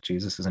care. If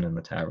Jesus isn't in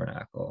the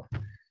tabernacle,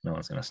 no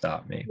one's going to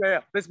stop me."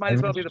 Yeah. This might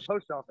as well be the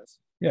post office.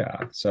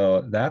 Yeah.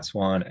 So that's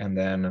one. And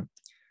then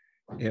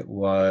it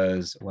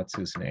was, what's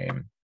his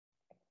name?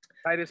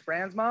 Titus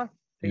Brandsma?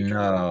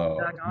 No.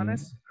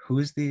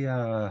 Who's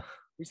the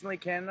recently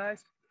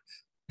canonized?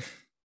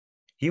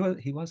 He was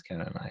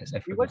canonized.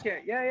 He was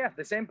canonized.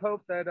 The same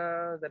pope that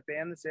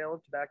banned the sale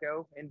of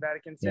tobacco in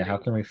Vatican City. Yeah, how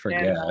can we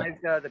forget?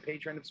 Canonized, the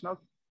patron of smoke.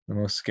 The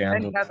most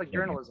scandalous. And Catholic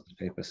journalism.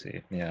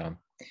 Papacy. Yeah.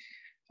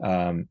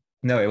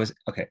 No, it was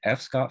okay. F.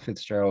 Scott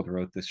Fitzgerald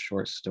wrote this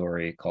short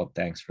story called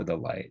 "Thanks for the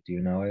Light." Do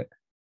you know it?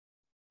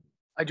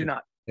 I do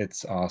not.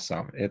 It's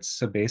awesome. It's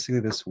so basically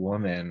this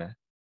woman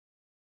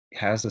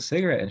has a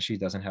cigarette and she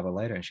doesn't have a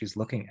lighter, and she's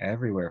looking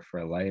everywhere for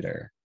a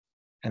lighter,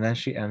 and then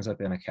she ends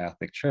up in a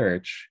Catholic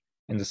church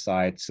and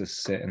decides to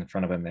sit in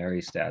front of a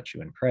Mary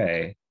statue and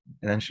pray,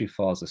 and then she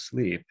falls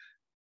asleep,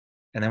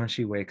 and then when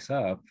she wakes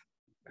up,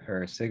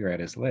 her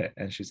cigarette is lit,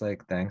 and she's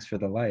like, "Thanks for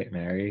the light,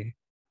 Mary."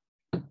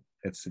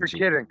 You're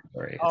kidding.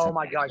 Story. Oh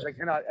my gosh, I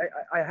cannot.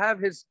 I have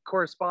his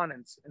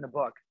correspondence in the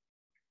book.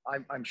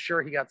 I'm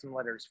sure he got some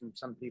letters from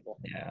some people.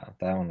 Yeah,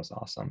 that one was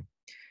awesome.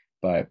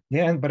 But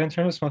in terms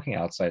of smoking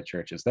outside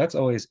churches, that's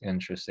always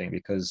interesting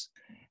because,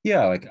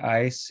 like,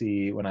 I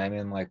see when I'm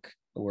in like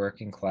a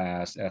working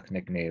class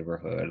ethnic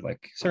neighborhood,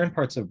 like certain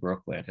parts of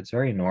Brooklyn, it's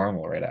very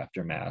normal right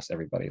after mass,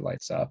 everybody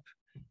lights up.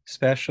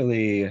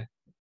 Especially,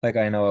 like,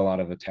 I know a lot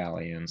of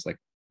Italians, like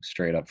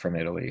straight up from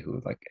Italy,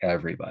 who like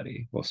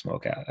everybody will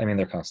smoke out. I mean,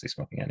 they're constantly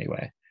smoking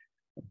anyway.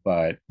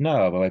 But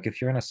like if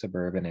you're in a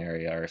suburban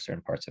area or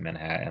certain parts of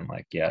Manhattan,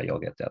 like, you'll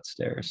get death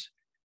stares.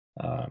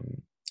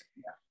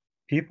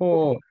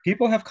 People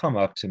have come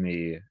up to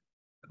me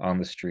on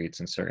the streets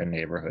in certain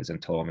neighborhoods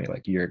and told me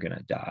like you're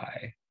gonna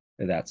die.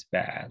 That's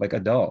bad. Like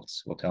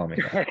adults will tell me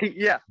that.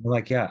 Yeah, I'm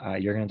like, yeah,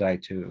 you're gonna die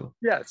too.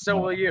 yeah. So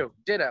Uh, will you.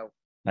 Ditto.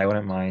 I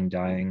wouldn't mind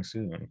dying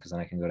soon because then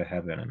I can go to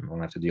heaven and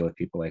won't have to deal with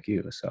people like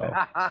you. So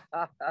I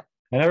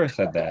never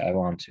said that. I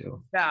want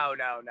to. No,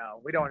 no,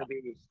 no. We don't want to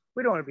be.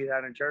 We don't want to be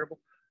that uncharitable.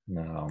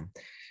 No.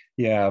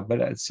 Yeah,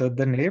 but so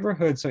the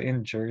neighborhoods, so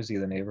in Jersey,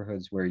 the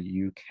neighborhoods where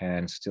you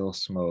can still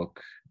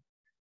smoke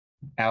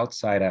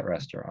outside at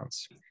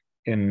restaurants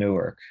in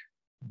Newark,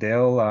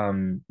 they'll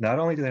not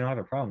only do they not have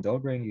a problem, they'll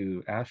bring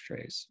you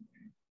ashtrays.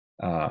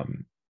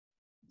 Um,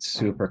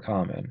 super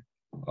common.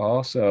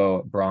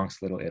 Also,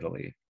 Bronx, Little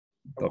Italy.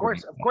 Of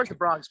course, the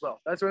Bronx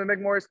will. That's where the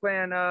McMorris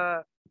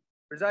clan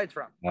resides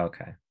from.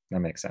 Okay, that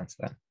makes sense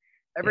then.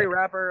 Every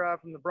rapper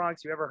from the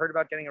Bronx you ever heard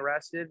about getting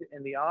arrested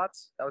in the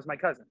aughts, that was my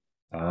cousin.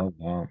 Oh,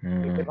 wow.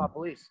 Hip hop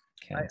police.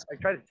 I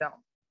tried to tell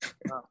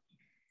him.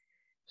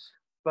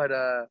 But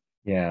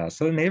yeah,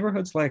 so the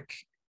neighborhoods like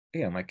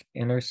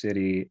inner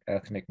city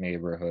ethnic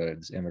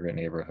neighborhoods, immigrant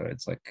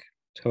neighborhoods, like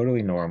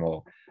totally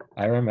normal.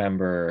 I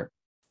remember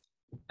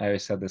I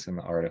said this in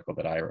the article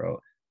that I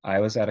wrote. I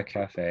was at a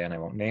cafe, and I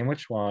won't name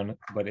which one,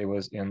 but it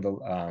was in the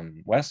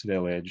West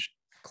Village,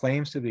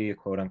 claims to be a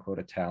quote unquote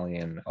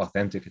Italian,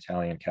 authentic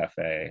Italian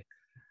cafe.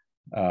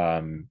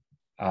 Um,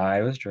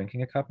 I was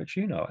drinking a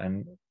cappuccino,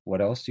 and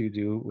what else do you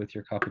do with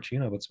your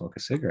cappuccino but smoke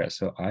a cigarette?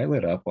 So I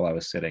lit up while I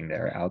was sitting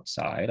there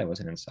outside. I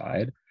wasn't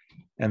inside.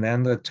 And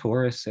then the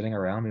tourists sitting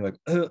around me like,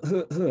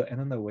 and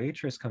then the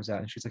waitress comes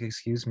out and she's like,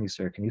 "Excuse me,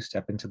 sir, can you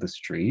step into the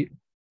street?"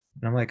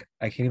 And I'm like,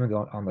 I can't even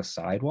go on the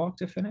sidewalk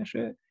to finish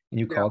it. And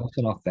you call this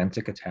an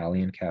authentic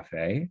Italian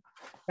cafe?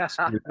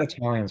 So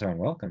Italians aren't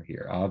welcome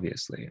here,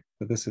 obviously.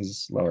 But this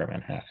is Lower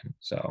Manhattan,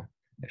 so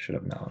I should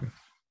have known.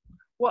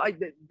 well,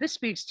 this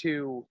speaks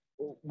to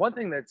one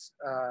thing that's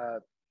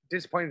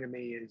disappointing to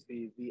me is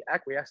the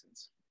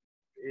acquiescence.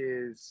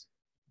 Is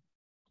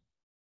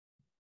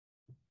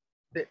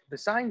the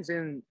signs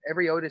in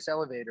every Otis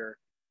elevator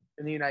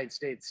in the United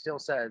States still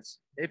says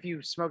if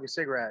you smoke a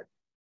cigarette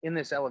in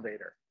this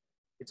elevator,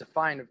 it's a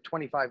fine of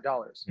 $25.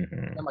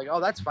 Mm-hmm. I'm like,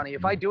 oh, that's funny.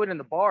 If I do it in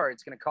the bar,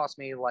 it's going to cost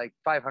me like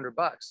 $500.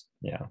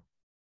 Yeah.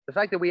 The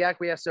fact that we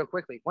acquiesced so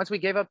quickly, once we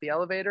gave up the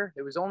elevator,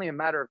 it was only a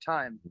matter of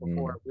time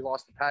before we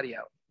lost the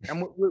patio.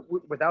 And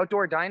with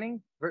outdoor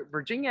dining,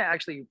 Virginia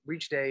actually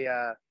reached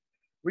a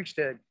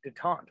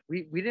detente.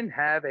 We didn't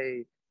have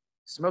a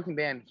smoking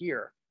ban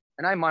here,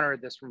 and I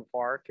monitored this from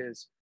afar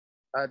because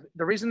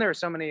the reason there are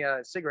so many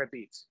cigarette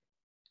beats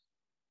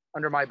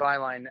under my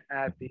byline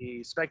at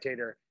the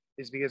Spectator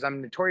is because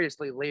I'm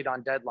notoriously late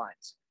on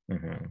deadlines.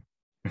 Mm-hmm.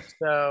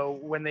 So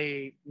when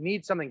they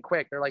need something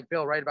quick, they're like,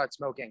 "Bill, write about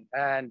smoking,"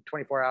 and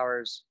 24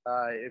 hours,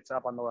 it's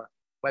up on the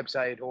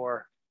website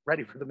or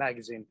ready for the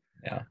magazine.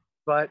 Yeah.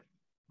 But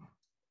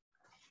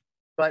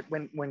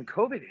when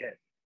COVID hit,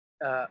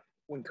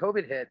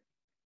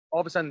 all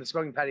of a sudden the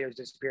smoking patios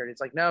disappeared. It's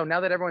like, no, now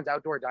that everyone's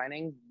outdoor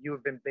dining, you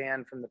have been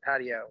banned from the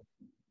patio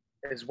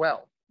as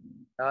well.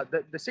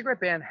 The cigarette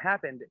ban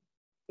happened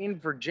in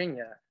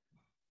Virginia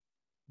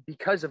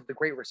because of the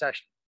Great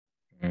Recession.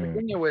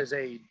 Virginia was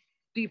a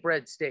deep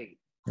red state.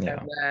 Yeah.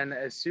 And then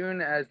as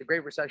soon as the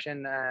Great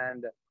Recession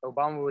and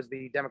Obama was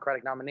the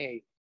Democratic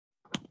nominee,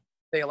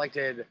 they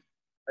elected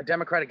a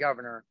Democratic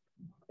governor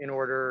in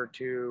order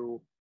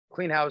to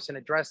clean house and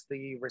address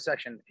the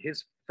recession.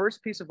 His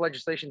first piece of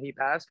legislation he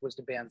passed was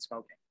to ban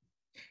smoking,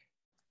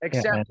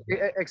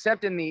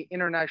 except in the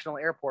international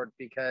airport,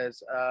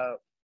 because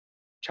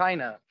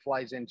China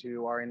flies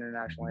into our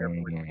international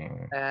airport,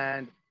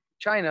 and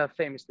China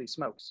famously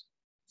smokes.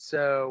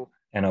 So,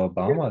 and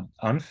Obama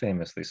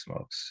unfamously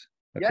smokes,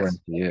 according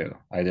to you.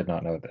 I did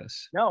not know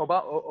this. No,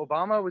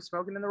 Obama was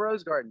smoking in the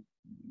Rose Garden.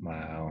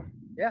 Wow.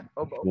 Yeah,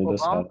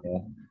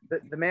 Obama,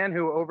 the man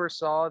who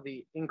oversaw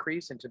the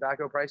increase in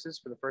tobacco prices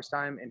for the first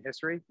time in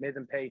history, made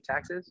them pay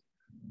taxes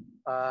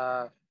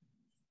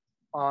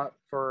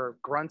for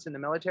grunts in the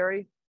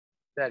military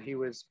that he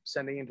was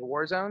sending into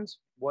war zones,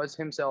 was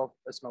himself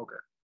a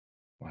smoker.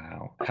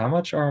 Wow. How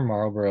much are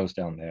Marlboros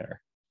down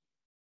there?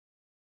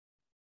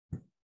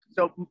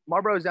 So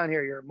Marlboro's down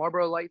here. Your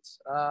Marlboro Lights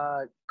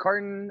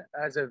carton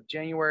as of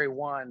January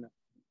 1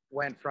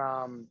 went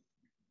from,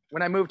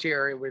 when I moved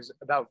here, it was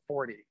about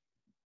 40,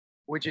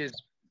 which is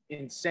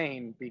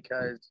insane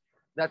because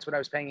that's what I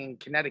was paying in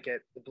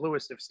Connecticut, the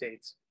bluest of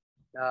states,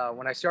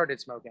 when I started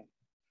smoking.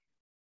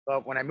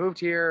 But when I moved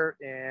here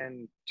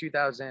in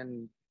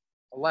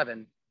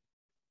 2011,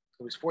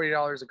 it was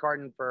 $40 a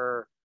carton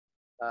for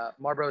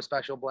Marlboro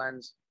Special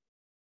Blends.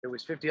 It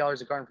was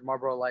 $50 a carton for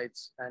Marlboro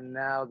Lights, and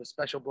now the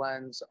special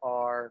blends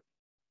are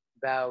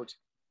about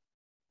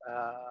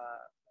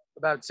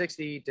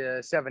 60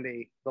 to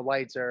 70. The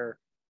lights are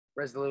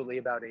resolutely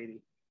about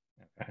 80.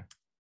 Okay.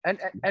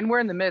 And we're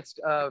in the midst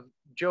of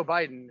Joe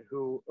Biden,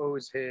 who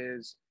owes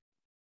his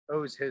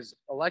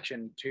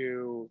election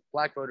to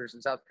Black voters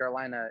in South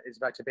Carolina, is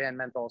about to ban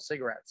menthol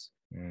cigarettes.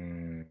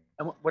 And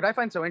what I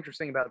find so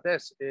interesting about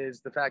this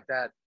is the fact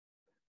that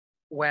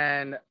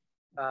when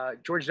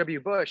George W.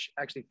 Bush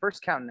actually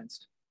first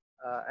countenanced,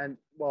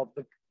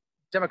 the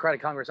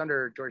Democratic Congress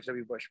under George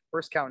W. Bush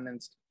first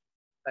countenanced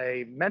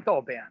a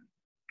menthol ban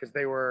because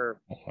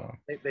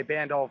they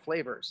banned all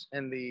flavors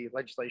in the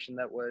legislation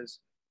that was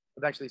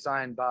eventually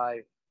signed by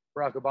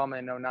Barack Obama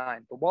in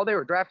 2009. But while they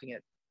were drafting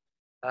it,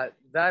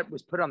 that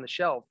was put on the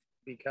shelf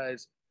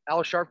because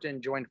Al Sharpton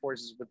joined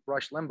forces with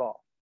Rush Limbaugh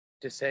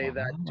to say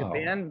that to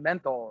ban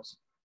menthols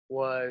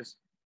was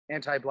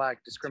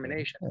anti-Black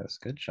discrimination. Yes,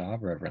 good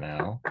job, Reverend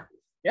Al.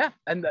 Yeah,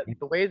 and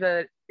the way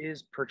that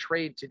is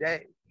portrayed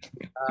today,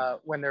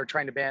 when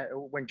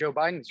Joe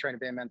Biden is trying to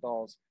ban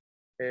menthols,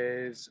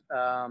 is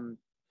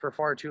for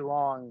far too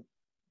long,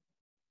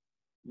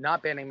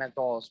 not banning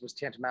menthols was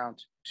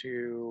tantamount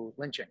to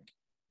lynching,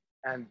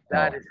 and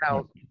that is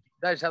how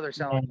they're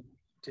selling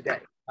today.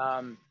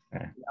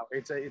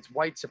 It's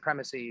white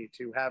supremacy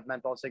to have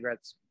menthol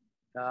cigarettes,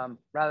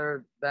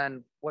 rather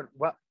than what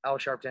Al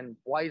Sharpton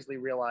wisely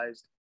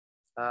realized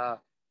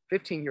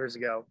 15 years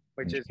ago,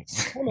 which is,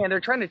 oh man, they're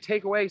trying to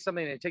take away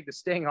something and take the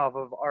sting off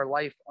of our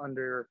life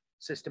under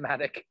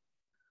systematic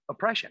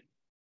oppression.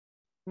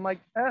 I'm like,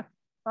 all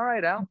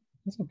right, Al.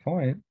 That's a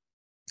point.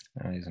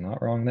 He's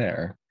not wrong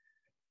there.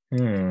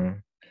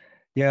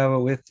 Yeah,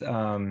 but with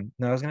no,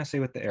 I was gonna say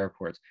with the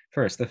airports.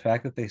 First, the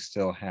fact that they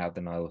still have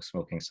the no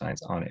smoking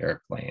signs on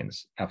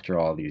airplanes after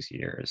all these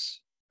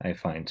years, I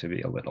find to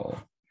be a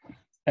little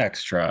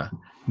extra.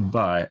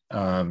 But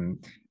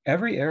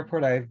every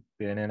airport I've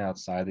been in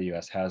outside the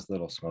US has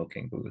little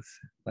smoking booth,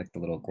 like the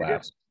little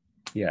glass.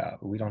 Yeah,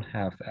 we don't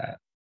have that.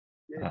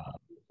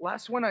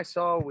 Last one I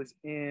saw was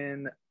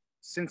in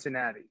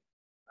Cincinnati.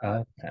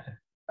 Okay.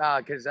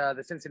 Because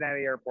the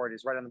Cincinnati airport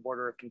is right on the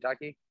border of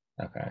Kentucky.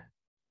 Okay.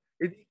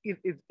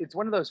 It's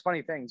one of those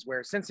funny things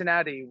where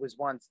Cincinnati was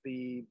once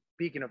the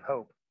beacon of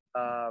hope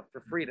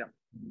for freedom.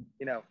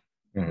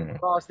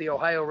 Across the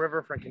Ohio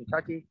River from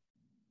Kentucky.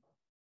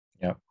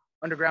 Yep.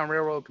 Underground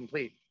Railroad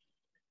complete.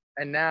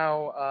 And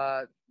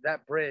now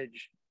that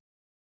bridge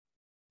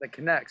that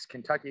connects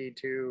Kentucky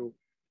to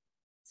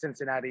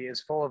Cincinnati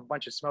is full of a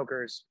bunch of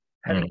smokers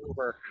heading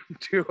over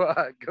to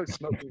go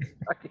smoke in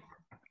Kentucky.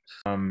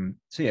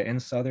 So yeah, in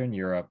Southern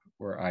Europe,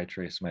 where I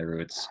trace my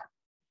roots,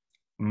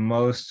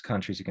 most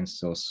countries you can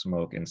still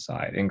smoke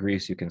inside. In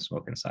Greece, you can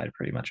smoke inside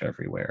pretty much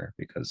everywhere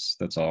because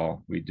that's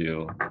all we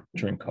do: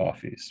 drink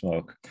coffee,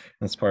 smoke.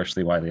 That's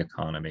partially why the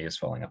economy is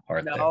falling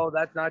apart. No,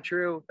 that's not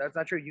true. That's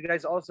not true. You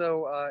guys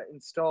also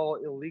install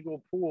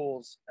illegal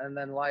pools and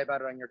then lie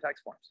about it on your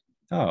tax forms.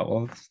 Oh,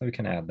 well, we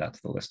can add that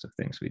to the list of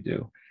things we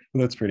do.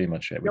 Well, that's pretty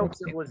much it.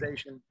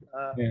 Civilization.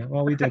 Yeah,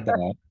 well, we did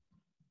that.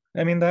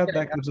 I mean, that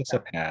gives us a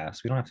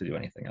pass. We don't have to do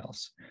anything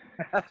else.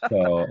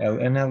 So,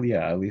 and then,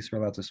 yeah, at least we're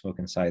allowed to smoke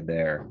inside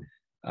there.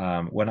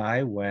 When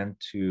I went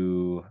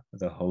to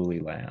the Holy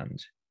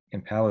Land,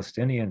 in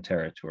Palestinian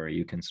territory,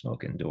 you can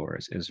smoke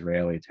indoors.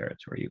 Israeli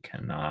territory, you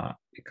cannot,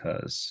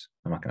 because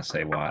I'm not going to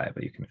say why,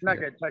 but you can. I'm not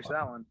going to touch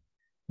that one.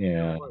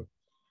 Yeah.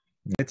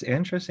 It's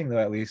interesting, though,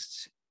 at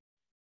least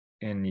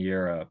in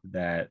Europe,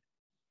 that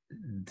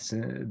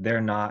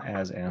they're not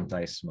as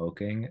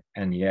anti-smoking,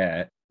 and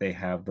yet they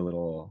have the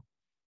little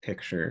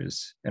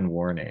pictures and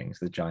warnings,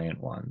 the giant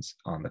ones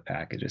on the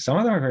packages. Some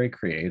of them are very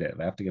creative.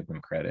 I have to give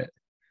them credit.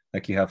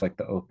 Like you have like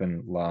the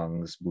open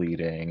lungs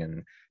bleeding,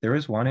 and there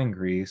was one in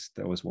Greece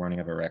that was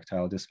warning of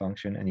erectile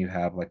dysfunction, and you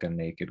have like a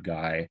naked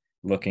guy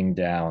looking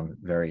down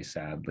very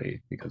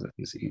sadly because of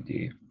his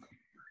ED.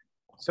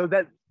 So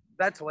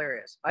that's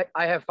hilarious.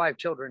 I have 5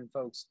 children,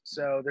 folks,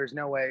 so there's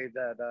no way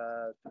that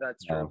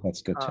that's true.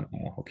 That's good to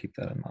know. I'll keep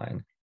that in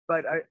mind.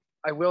 But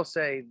I will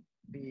say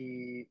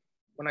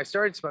when I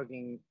started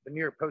smoking, the New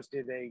York Post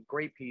did a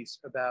great piece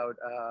about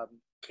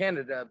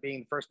Canada being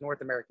the first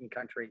North American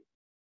country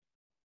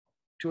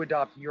to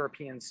adopt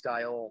European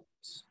style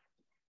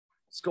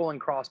skull and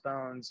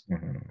crossbones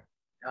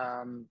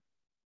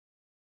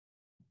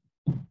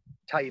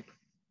type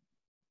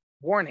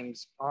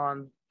warnings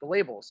on the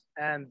labels.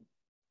 And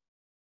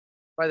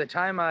by the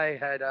time I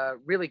had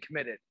really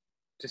committed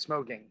to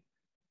smoking,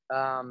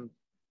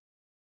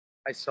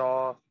 I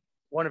saw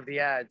one of the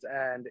ads,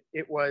 and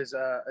it was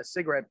a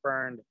cigarette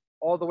burned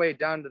all the way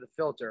down to the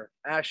filter,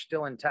 ash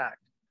still intact,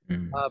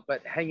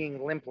 but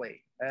hanging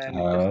limply. And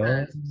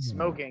it says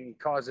smoking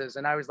causes,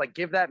 and I was like,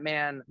 give that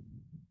man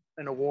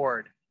an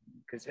award,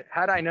 because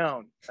had I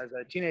known as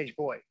a teenage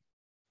boy,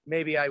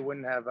 maybe I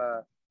wouldn't have.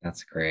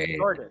 That's great.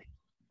 Started.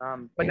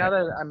 But now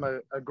that I'm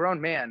a grown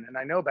man and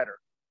I know better,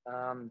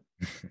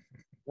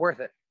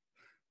 worth it.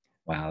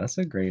 Wow, that's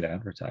a great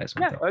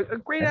advertisement. Yeah, a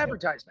great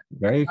advertisement.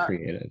 Very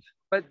creative.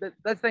 But that's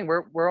the thing.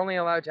 We're only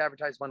allowed to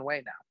advertise one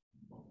way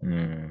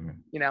now.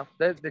 You know,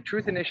 the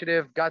Truth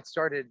Initiative got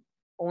started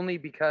only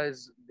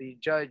because the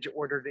judge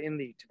ordered in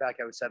the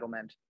tobacco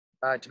settlement,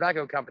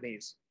 tobacco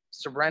companies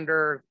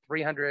surrender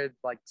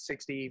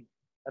 360,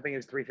 I think it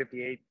was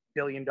 $358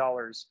 billion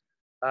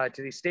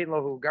to the state and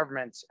local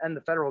governments and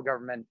the federal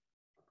government.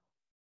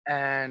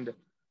 And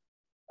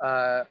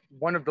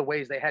one of the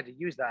ways they had to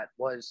use that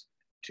was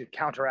to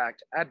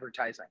counteract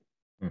advertising,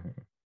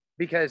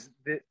 because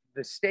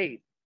the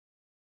state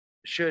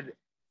should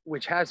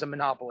which has a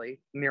monopoly,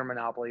 near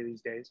monopoly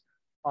these days,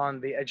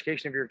 on the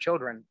education of your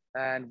children,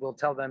 and will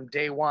tell them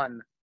day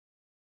one,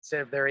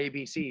 instead of their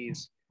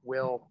ABCs,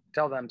 will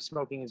tell them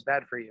smoking is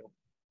bad for you.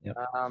 Yep.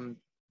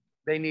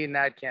 They need an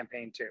ad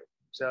campaign too,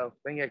 so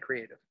they can get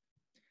creative.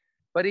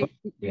 But in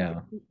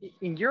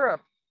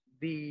Europe,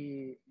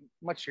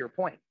 much to your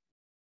point,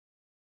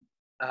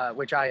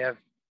 which I have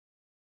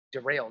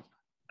derailed,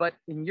 but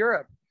in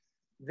Europe,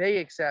 they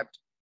accept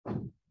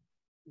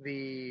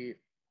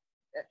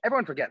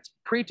everyone forgets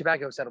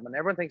pre-tobacco settlement.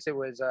 Everyone thinks it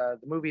was the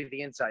movie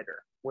The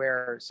Insider,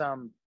 where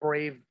some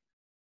brave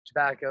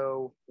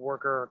tobacco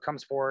worker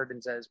comes forward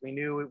and says, we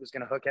knew it was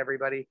going to hook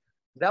everybody.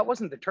 That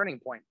wasn't the turning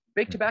point.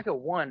 Big Tobacco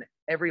won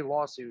every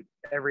lawsuit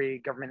every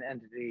government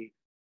entity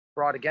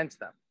brought against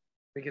them,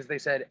 because they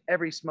said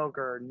every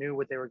smoker knew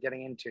what they were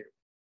getting into.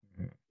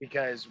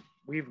 Because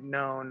we've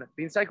known,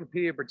 the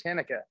Encyclopedia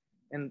Britannica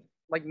in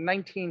like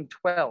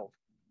 1912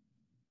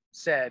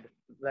 said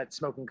that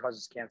smoking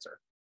causes cancer.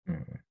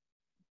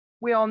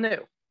 We all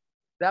knew.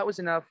 That was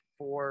enough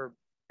for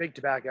Big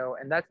Tobacco,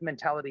 and that's the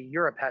mentality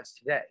Europe has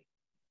today,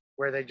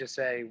 where they just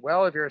say,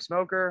 well, if you're a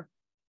smoker,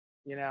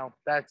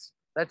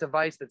 that's a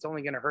vice that's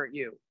only going to hurt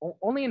you.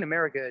 Only in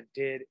America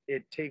did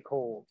it take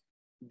hold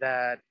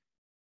that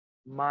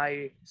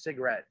my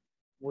cigarette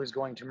was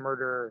going to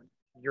murder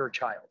your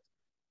child.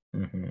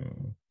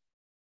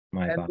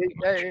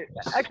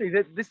 Actually,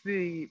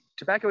 the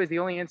tobacco is the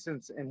only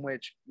instance in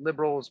which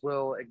liberals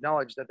will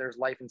acknowledge that there's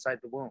life inside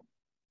the womb.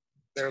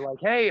 They're like,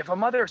 hey, if a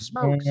mother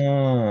smokes,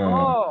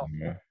 that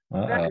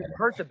could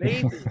hurt the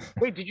baby.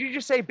 Wait, did you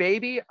just say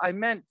baby? I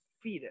meant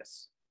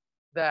fetus.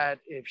 That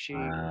if she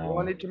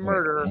wanted to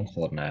murder,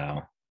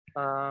 now.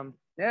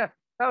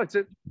 It's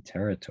a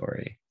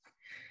territory.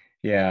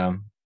 Yeah.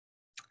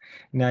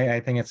 No, I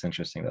think it's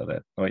interesting though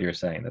that what you're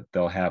saying, that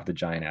they'll have the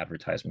giant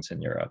advertisements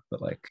in Europe,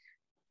 but like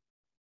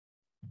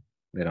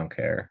they don't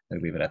care. They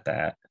leave it at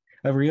that.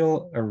 A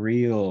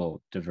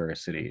real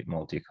diversity,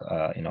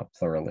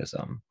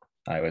 pluralism,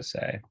 I would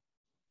say.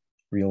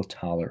 Real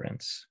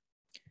tolerance.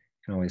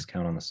 Can always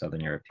count on the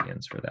Southern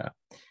Europeans for that.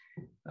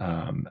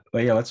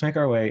 But yeah, let's make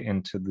our way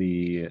into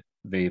the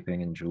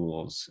vaping and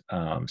Juuls,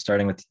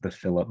 starting with the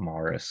Philip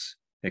Morris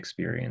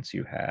experience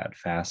you had.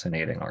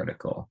 Fascinating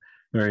article,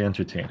 very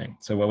entertaining.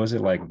 So what was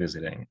it like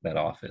visiting that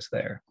office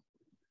there?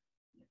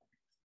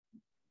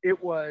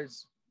 It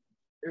was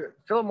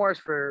Philip Morris.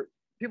 For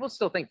people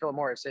still think Philip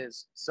Morris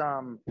is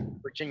some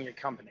Virginia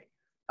company.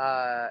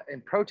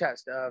 In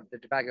protest of the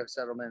tobacco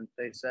settlement,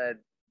 they said,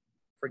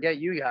 forget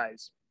you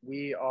guys,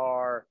 we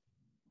are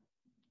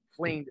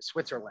fleeing to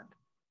Switzerland.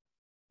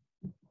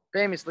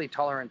 Famously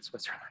tolerant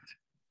Switzerland.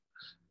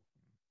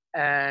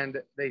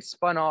 And they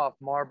spun off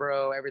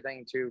Marlboro,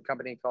 everything, to a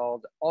company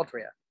called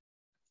Altria.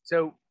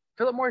 So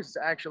Philip Morris is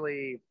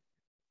actually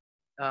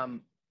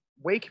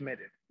way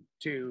committed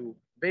to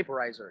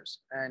vaporizers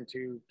and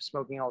to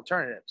smoking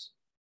alternatives,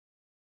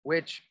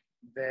 which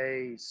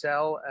they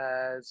sell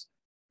as,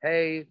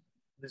 hey,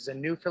 this is a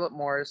new Philip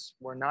Morris.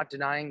 We're not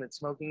denying that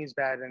smoking is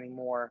bad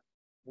anymore.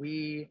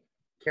 We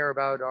care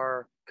about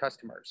our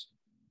customers.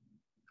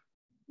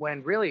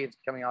 When really it's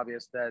becoming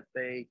obvious that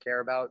they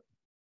care about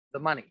the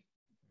money.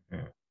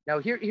 Now,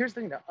 here's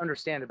the thing to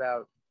understand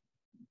about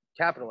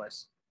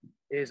capitalists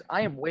is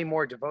I am way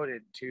more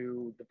devoted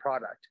to the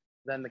product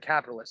than the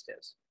capitalist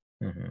is.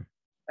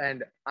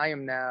 And I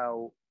am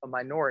now a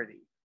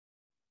minority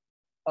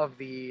of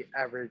the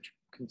average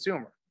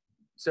consumer.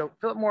 So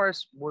Philip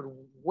Morris would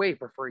way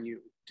prefer you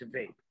to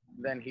vape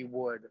than he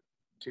would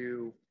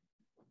to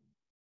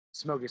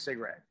smoke a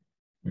cigarette,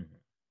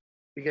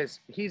 because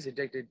he's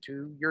addicted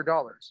to your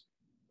dollars.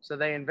 So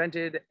they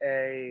invented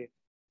a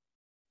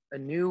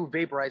new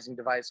vaporizing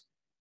device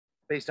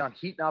based on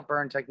heat not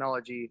burn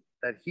technology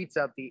that heats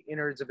up the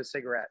innards of a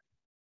cigarette.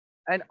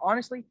 And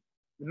honestly,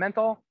 the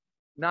menthol,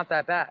 not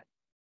that bad.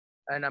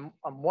 And I'm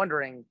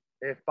wondering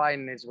if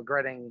Biden is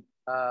regretting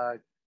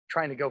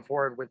trying to go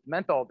forward with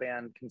menthol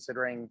ban,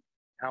 considering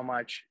how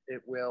much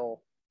it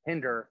will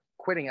hinder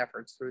quitting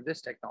efforts through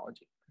this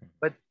technology.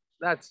 But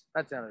that's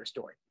another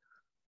story.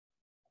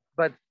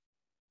 But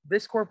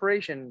this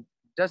corporation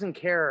doesn't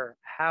care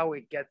how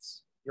it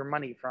gets your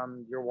money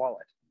from your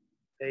wallet.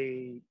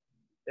 They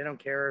don't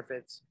care if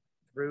it's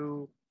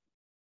through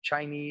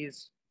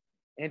Chinese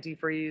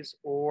antifreeze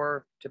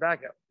or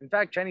tobacco. In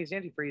fact, Chinese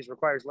antifreeze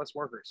requires less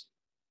workers.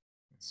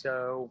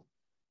 So,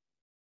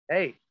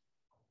 hey,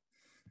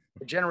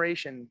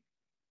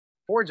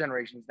 four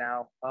generations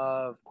now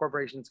of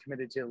corporations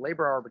committed to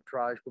labor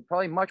arbitrage would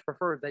probably much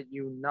prefer that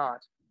you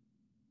not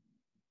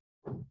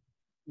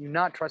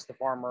trust the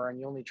farmer and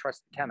you only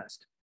trust the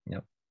chemist.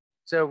 Yep.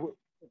 So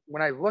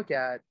when I look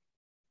at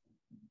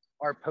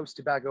our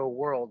post-tobacco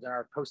world and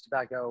our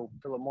post-tobacco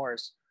Philip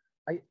Morris,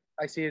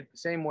 I see it the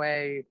same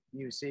way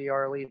you see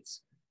our elites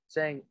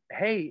saying,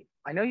 hey,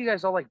 I know you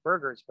guys all like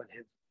burgers, but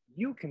have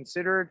you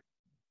considered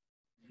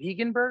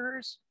vegan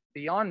burgers?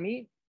 Beyond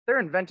Meat? They're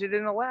invented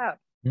in a lab.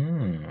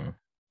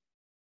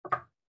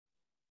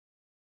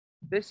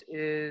 This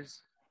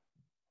is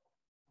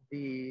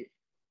the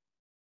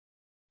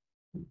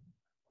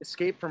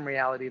escape from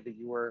reality that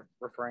you were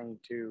referring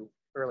to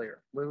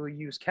earlier. We will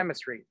use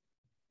chemistry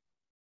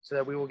so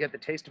that we will get the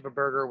taste of a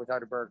burger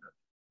without a burger.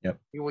 Yep.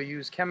 We will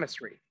use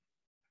chemistry.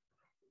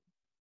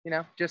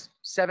 Just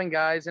 7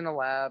 guys in a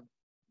lab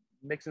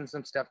mixing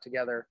some stuff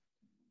together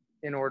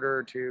in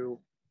order to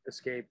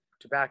escape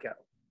tobacco.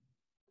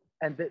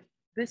 And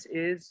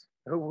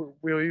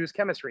we'll use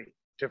chemistry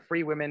to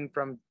free women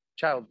from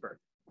childbirth.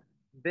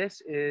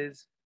 This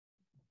is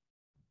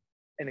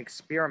an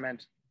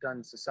experiment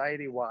done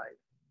society-wide.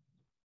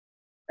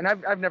 And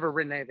I've never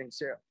written anything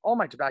serious. All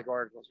my tobacco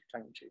articles are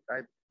tongue-in-cheek.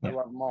 I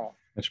love them all.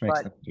 Which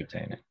makes them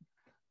entertaining.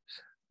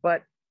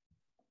 But,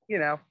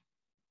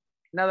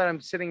 now that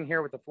I'm sitting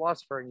here with a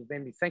philosopher and you've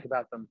made me think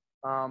about them,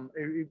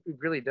 it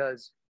really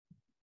does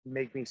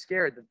make me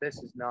scared that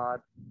this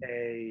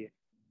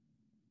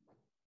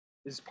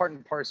is part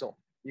and parcel.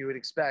 You would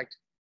expect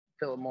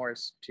Philip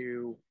Morris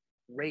to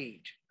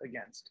rage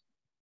against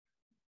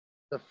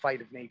the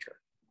fight of nature.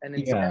 And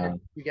instead,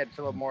 you get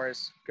Philip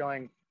Morris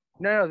going,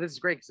 no, this is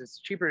great because it's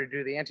cheaper to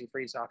do the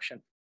antifreeze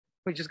option.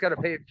 We just got to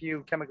pay a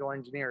few chemical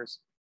engineers.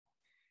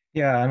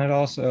 Yeah, and it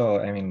also,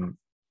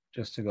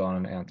 just to go on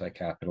an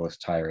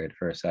anti-capitalist tirade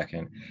for a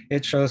second,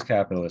 it shows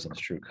capitalism's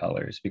true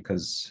colors,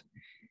 because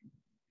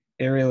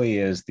it really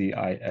is the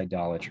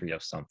idolatry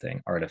of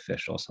something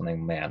artificial,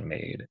 something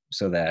man-made,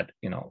 so that,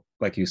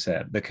 like you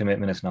said, the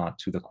commitment is not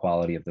to the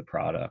quality of the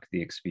product,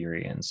 the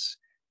experience,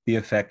 the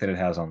effect that it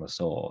has on the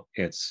soul.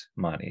 It's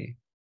money.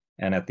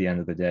 And at the end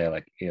of the day,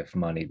 like, if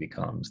money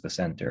becomes the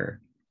center,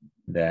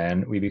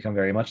 then we become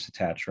very much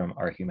detached from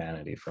our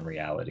humanity, from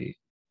reality.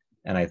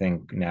 And I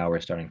think now we're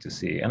starting to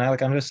see, and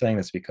I'm just saying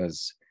this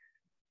because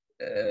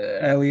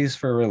at least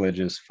for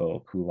religious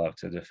folk who love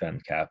to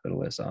defend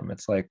capitalism,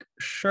 it's like,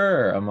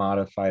 sure, a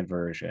modified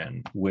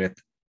version with,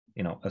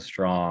 a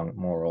strong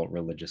moral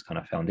religious kind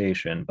of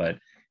foundation, but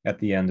at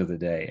the end of the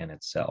day, in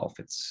itself,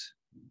 it's,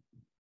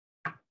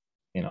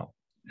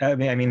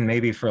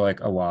 maybe for like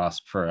a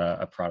WASP, for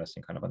a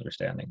Protestant kind of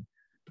understanding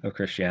of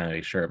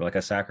Christianity, sure, but like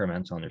a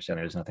sacramental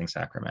understanding, there's nothing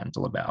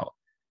sacramental about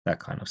that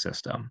kind of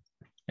system.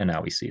 And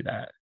now we see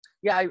that.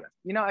 Yeah,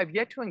 I've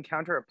yet to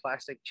encounter a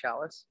plastic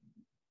chalice.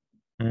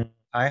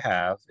 I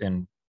have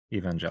in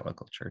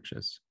evangelical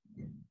churches.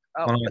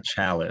 Oh, well, not a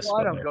chalice, well,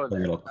 I but don't go a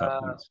there. little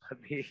cup.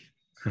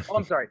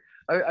 I'm sorry.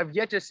 I've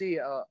yet to see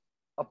a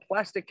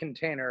plastic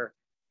container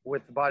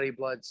with the body,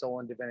 blood, soul,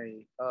 and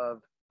divinity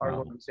of our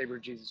Lord and Savior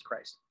Jesus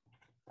Christ.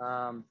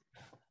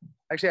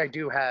 Actually, I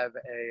do have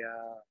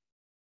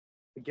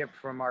a gift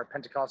from our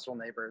Pentecostal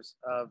neighbors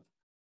of,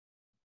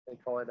 they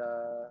call it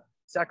a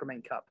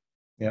sacrament cup.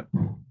 Yep.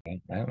 I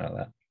don't know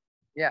that.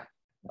 Yeah.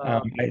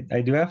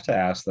 I do have to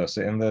ask though,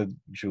 so in the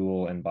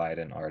Jewell and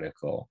Biden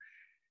article,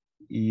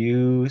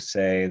 you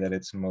say that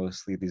it's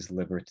mostly these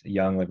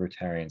young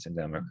libertarians and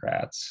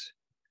Democrats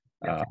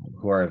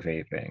who are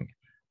vaping.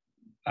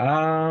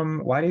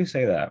 Why do you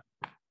say that?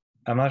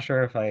 I'm not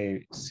sure if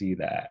I see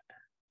that.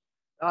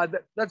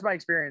 That's my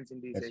experience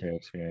in DC. That's your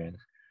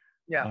experience.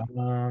 Yeah.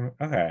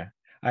 Okay.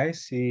 I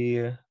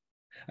see.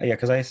 Yeah,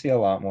 because I see a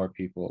lot more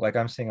people, like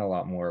I'm seeing a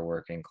lot more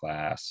working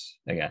class,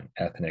 again,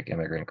 ethnic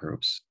immigrant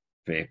groups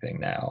vaping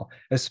now,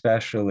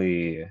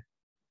 especially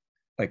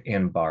like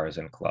in bars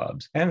and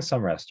clubs and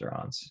some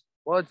restaurants.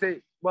 Well,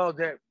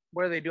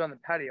 what do they do on the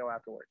patio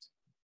afterwards?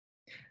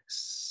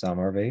 Some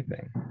are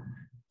vaping.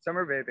 Some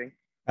are vaping.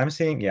 I'm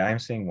seeing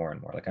more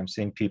and more. Like I'm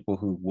seeing people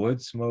who would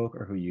smoke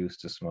or who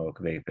used to smoke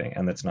vaping,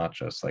 and it's not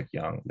just like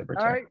young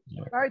libertarians.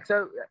 All right.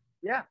 So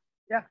yeah.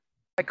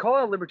 I call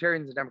out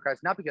libertarians and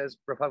Democrats not because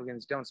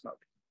Republicans don't smoke,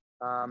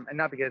 and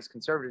not because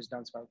conservatives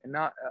don't smoke, and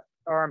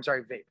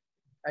vape,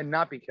 and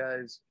not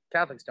because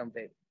Catholics don't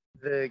vape.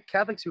 The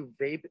Catholics who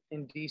vape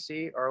in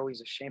DC are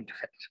always ashamed of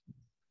it.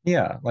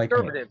 Yeah, like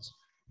conservatives,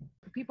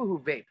 people who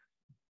vape.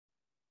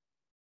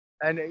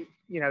 And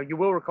you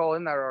will recall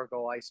in that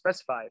article I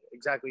specified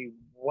exactly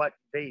what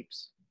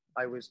vapes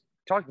I was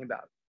talking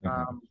about,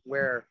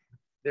 where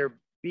their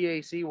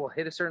BAC will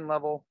hit a certain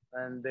level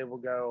and they will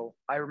go,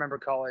 I remember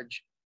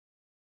college.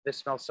 This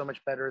smells so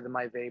much better than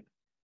my vape.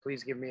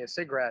 Please give me a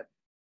cigarette.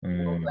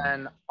 Well,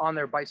 then on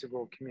their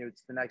bicycle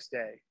commutes the next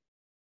day,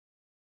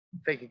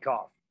 fake a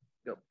cough.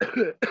 Go.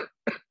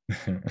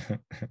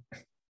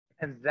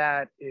 And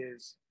that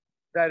is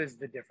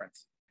the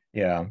difference.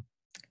 Yeah.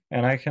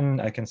 And I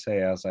can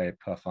say, as I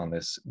puff on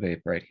this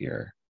vape right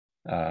here,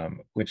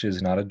 which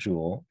is not a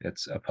Jewel,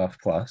 it's a Puff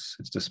Plus.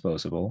 It's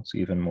disposable. It's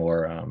even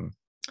more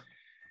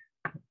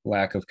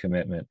lack of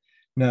commitment.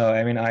 No,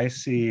 I mean, I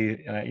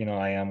see,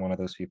 I am one of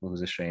those people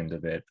who's ashamed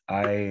of it.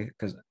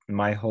 Because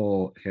my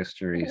whole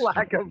history.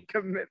 Lack of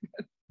commitment.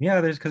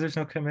 Yeah, there's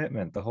no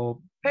commitment. The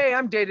whole. Hey,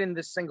 I'm dating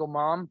this single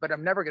mom, but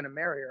I'm never going to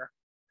marry her.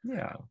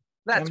 Yeah.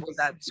 That's what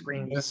that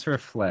screams. This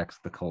reflects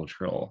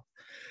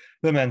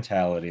the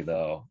mentality,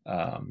 though,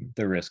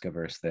 the risk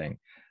averse thing.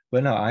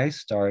 But no, I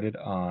started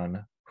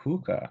on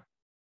hookah.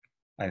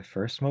 I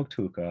first smoked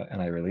hookah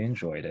and I really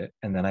enjoyed it.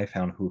 And then I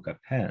found hookah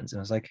pens and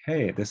I was like,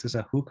 hey, this is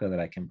a hookah that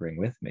I can bring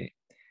with me.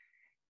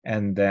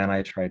 And then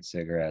I tried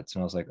cigarettes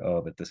and I was like,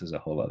 oh, but this is a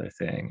whole other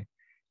thing.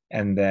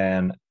 And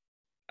then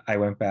I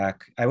went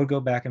back, I would go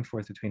back and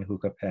forth between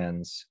hookah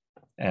pens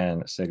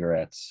and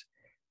cigarettes.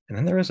 And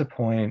then there was a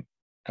point,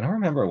 I don't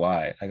remember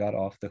why, I got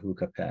off the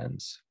hookah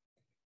pens.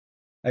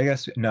 I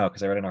guess no,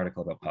 because I read an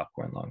article about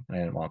popcorn lung and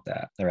I didn't want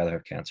that. I'd rather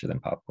have cancer than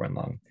popcorn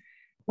lung.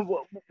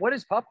 What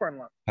is popcorn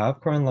lung?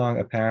 Popcorn lung,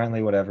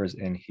 apparently, whatever's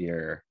in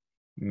here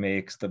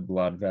makes the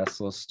blood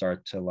vessels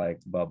start to like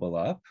bubble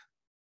up.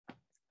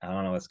 I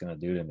don't know what's going to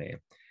do to me,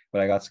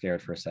 but I got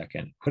scared for a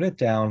second. Put it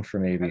down for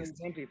maybe,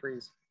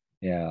 Antifreeze.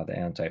 yeah, the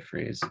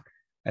antifreeze.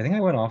 I think I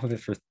went off of it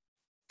for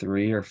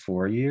 3 or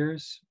 4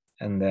 years.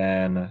 And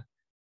then,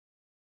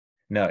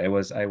 no, it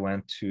was, I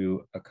went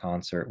to a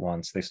concert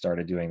once. They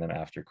started doing them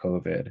after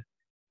COVID,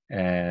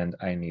 and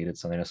I needed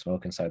something to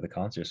smoke inside the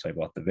concert. So I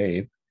bought the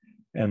vape.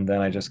 And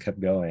then I just kept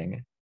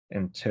going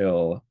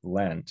until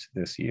Lent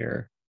this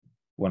year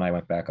when I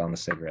went back on the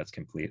cigarettes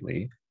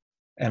completely.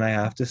 And I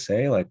have to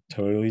say, like,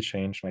 totally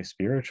changed my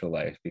spiritual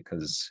life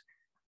because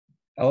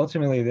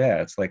ultimately,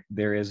 yeah, it's like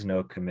there is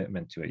no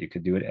commitment to it. You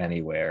could do it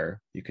anywhere.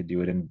 You could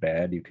do it in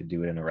bed. You could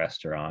do it in a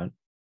restaurant.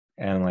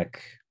 And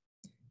like,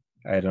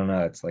 I don't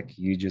know, it's like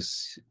you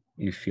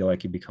feel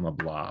like you become a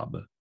blob.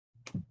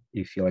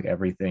 You feel like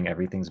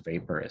everything's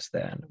vaporous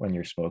then when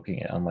you're smoking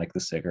it, unlike the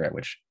cigarette,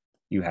 which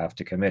you have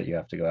to commit, you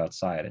have to go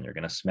outside and you're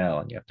going to smell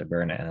and you have to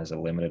burn it and has a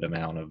limited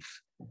amount of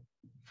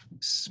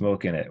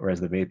smoke in it.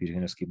 Whereas the vape, you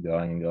can just keep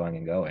going and going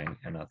and going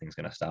and nothing's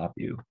going to stop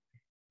you.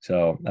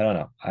 So I don't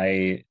know.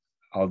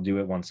 I'll do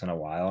it once in a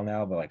while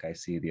now, but like I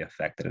see the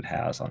effect that it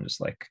has on just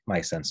like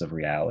my sense of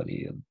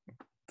reality,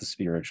 the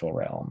spiritual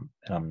realm,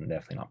 and I'm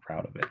definitely not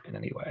proud of it in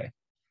any way.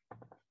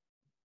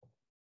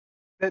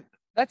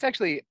 That's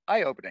actually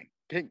eye-opening.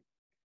 Can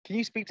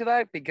you speak to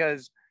that?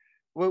 Because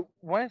one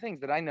of the things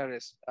that I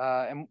noticed,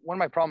 and one of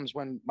my problems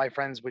when my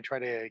friends would try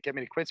to get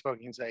me to quit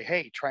smoking and say,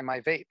 "Hey, try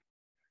my vape,"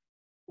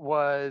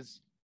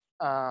 was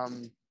I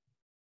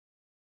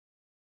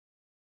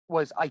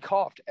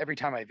coughed every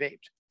time I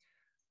vaped.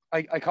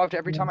 I coughed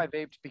every time I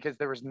vaped because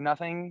there was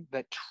nothing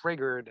that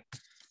triggered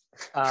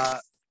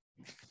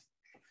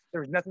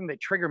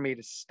me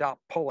to stop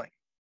pulling.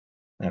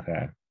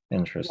 Okay,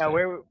 interesting.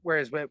 Yeah,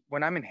 whereas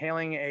when I'm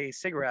inhaling a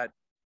cigarette,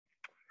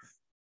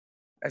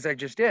 as I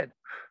just did,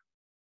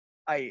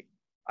 I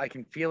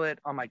can feel it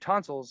on my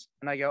tonsils,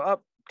 and I go,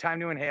 "Up, time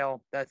to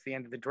inhale." That's the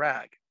end of the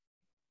drag.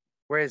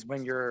 Whereas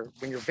when you're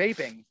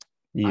vaping,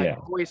 Yeah, I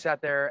always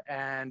sat there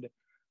and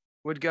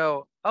would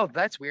go, "Oh,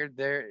 that's weird.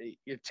 There,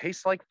 it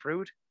tastes like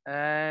fruit,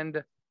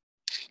 and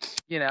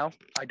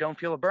I don't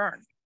feel a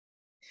burn."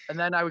 And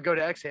then I would go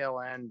to exhale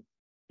and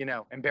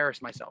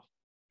embarrass myself.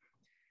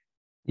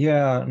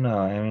 yeah, no,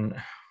 I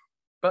mean,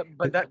 But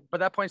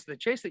that points to the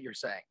chase that you're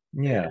saying.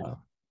 yeah,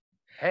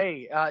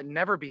 Hey,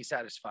 never be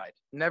satisfied.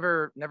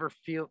 Never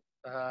feel.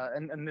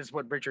 And this is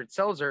what Richard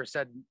Selzer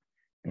said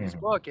in his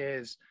book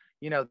is,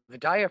 the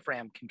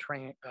diaphragm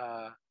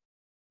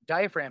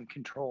diaphragm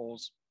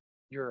controls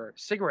your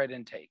cigarette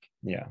intake.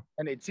 yeah.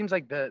 And it seems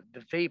like the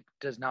vape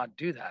does not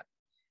do that.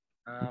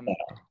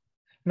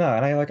 No,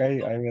 and I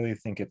really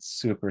think it's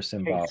super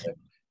symbolic.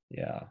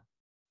 Yeah.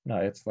 No,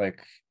 it's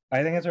like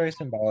I think it's very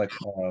symbolic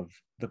of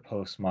the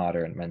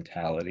postmodern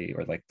mentality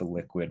or like the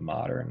liquid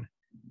modern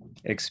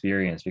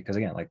experience because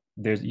again, like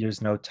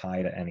there's no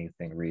tie to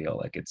anything real.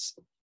 Like it's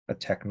a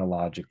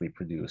technologically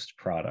produced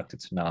product.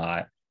 It's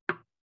not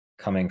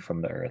coming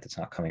from the earth. It's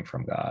not coming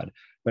from God.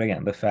 But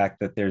again, the fact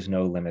that there's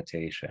no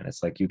limitation,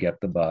 it's like you get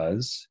the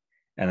buzz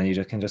and then you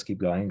just can just keep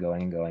going,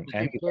 going, and going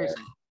anywhere.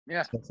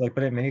 Yeah. So it's like,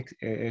 but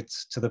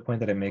it's to the point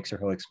that it makes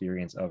your whole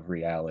experience of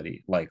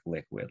reality like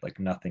liquid, like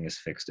nothing is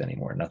fixed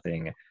anymore.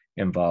 Nothing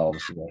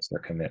involves rest or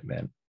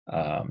commitment.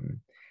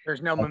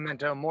 There's no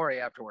memento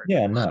mori afterward.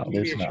 Yeah, no, You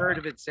there's be assured not.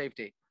 of its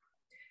safety.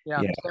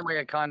 Yeah, Yeah, same way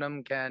a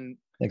condom can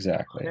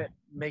exactly.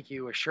 make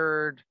you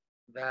assured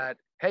that,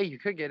 hey, you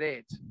could get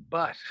AIDS,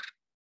 but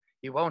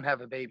you won't have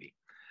a baby.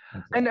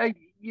 Exactly. And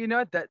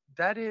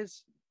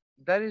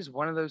that is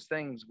one of those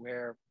things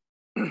where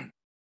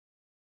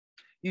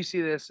you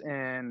see this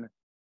in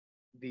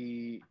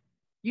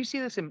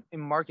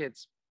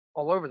markets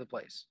all over the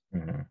place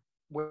Mm-hmm.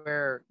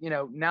 where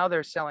now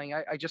they're selling.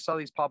 I just saw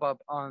these pop up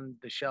on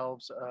the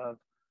shelves of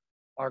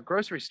our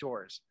grocery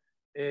stores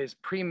is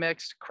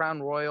pre-mixed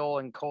Crown Royal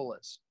and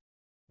colas.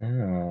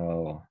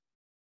 Oh,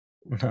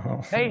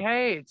 no.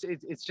 Hey,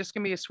 it's just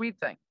gonna be a sweet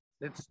thing.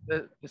 It's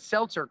the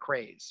seltzer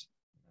craze.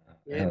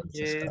 It That's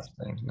is.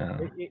 disgusting.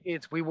 No.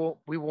 It's we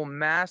will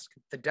mask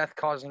the death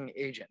causing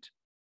agent,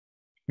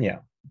 Yeah.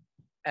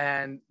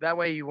 and that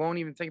way you won't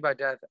even think about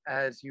death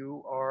as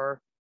you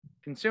are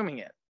consuming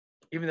it,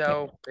 even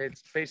though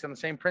it's based on the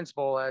same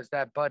principle as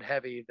that Bud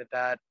Heavy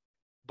that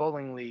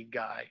bowling league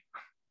guy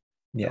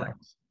Yeah.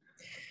 drinks.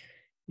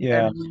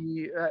 Yeah.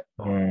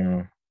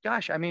 And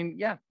gosh, I mean,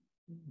 yeah,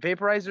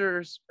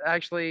 vaporizers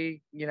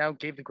actually,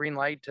 gave the green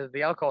light to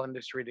the alcohol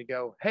industry to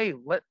go, hey,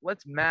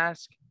 let's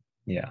mask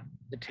Yeah.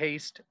 the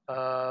taste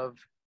of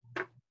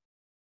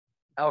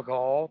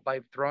alcohol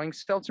by throwing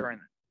seltzer in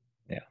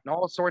it. Yeah. And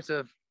all sorts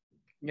of,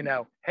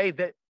 hey,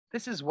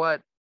 this is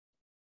what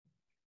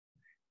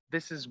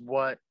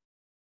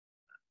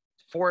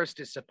forest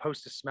is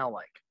supposed to smell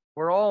like.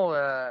 We're all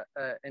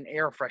an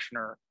air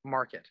freshener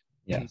market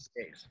these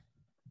days.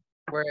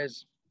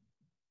 Whereas,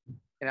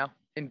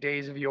 in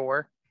days of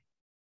yore,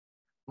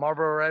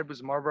 Marlboro Red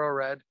was Marlboro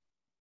Red.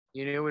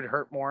 You knew it would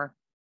hurt more.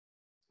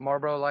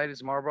 Marlboro Light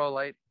is Marlboro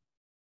Light.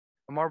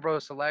 A Marlboro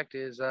Select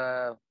is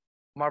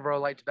Marlboro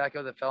Light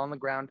tobacco that fell on the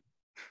ground.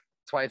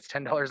 That's why it's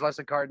 $10 less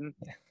a carton.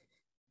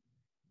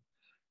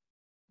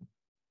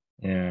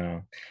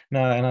 Yeah.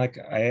 No, and like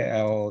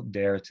I'll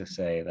dare to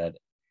say that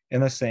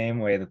in the same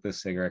way that the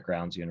cigarette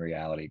grounds you in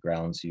reality,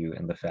 grounds you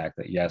in the fact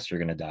that yes, you're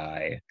gonna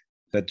die.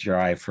 The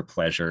drive for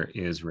pleasure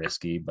is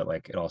risky, but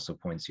like it also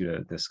points you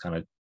to this kind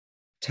of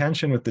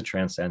tension with the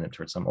transcendent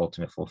towards some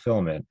ultimate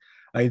fulfillment.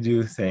 I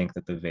do think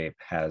that the vape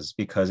has,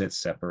 because it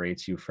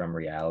separates you from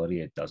reality,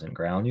 it doesn't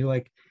ground you,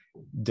 like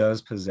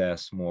does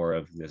possess more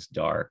of this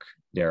dark,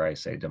 dare I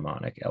say,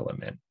 demonic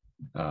element.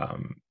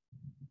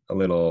 A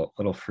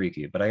little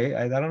freaky, but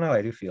I don't know,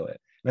 I do feel it.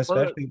 And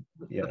especially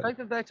the fact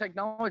that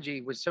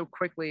technology was so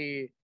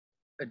quickly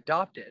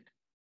adopted,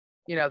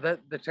 that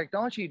the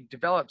technology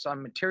develops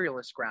on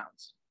materialist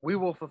grounds. We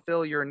will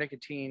fulfill your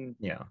nicotine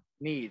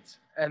needs,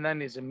 and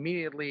then is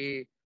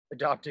immediately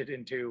adopted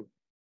into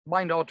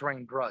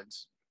mind-altering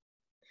drugs.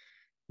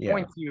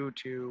 Points you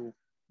to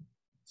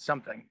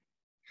something.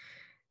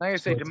 I'm gonna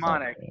say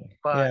demonic,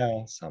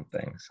 but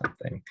something.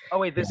 Oh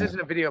wait, this isn't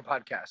a video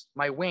podcast.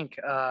 My wink.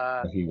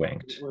 He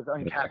winked. Was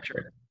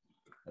uncaptured.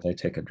 As I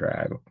take a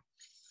drag.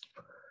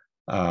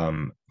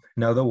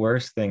 No, the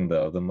worst thing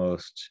though, the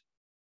most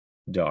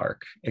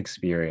dark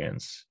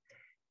experience,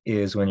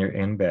 is when you're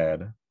in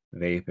bed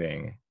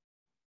vaping,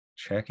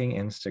 checking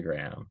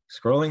Instagram,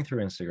 scrolling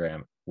through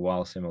Instagram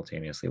while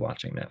simultaneously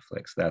watching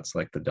Netflix. That's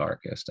like the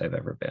darkest I've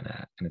ever been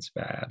at, and it's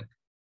bad.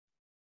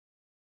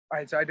 All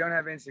right, so I don't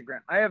have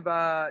Instagram. I have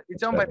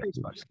it's owned by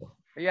Facebook.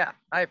 Yeah,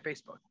 I have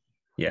Facebook.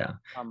 Yeah.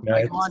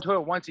 I go onto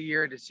it once a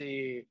year to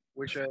see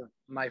which of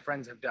my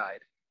friends have died.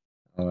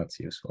 Oh, that's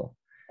useful.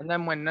 And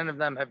then when none of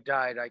them have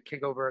died, I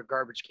kick over a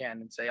garbage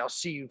can and say, "I'll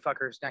see you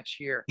fuckers next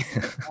year."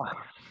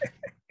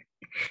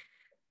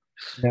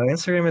 No,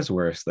 Instagram is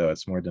worse though.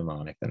 It's more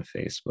demonic than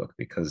Facebook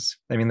because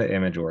the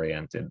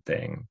image-oriented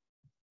thing.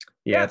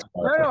 Yeah.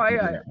 No,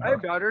 I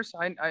have daughters.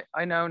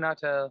 I know not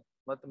to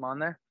let them on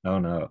there. Oh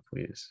no,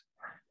 please.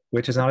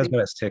 Which is not as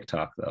bad as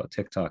TikTok though.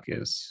 TikTok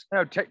is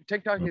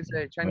TikTok is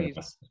a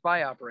Chinese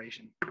spy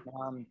operation.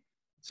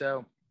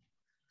 So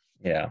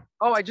yeah.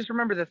 Oh, I just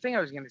remember the thing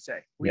I was going to say.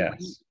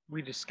 Yes.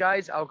 We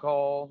disguise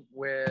alcohol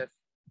with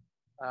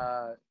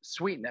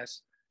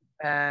sweetness,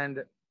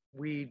 and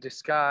we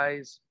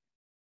disguise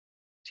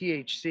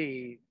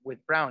THC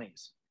with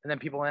brownies, and then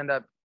people end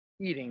up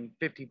eating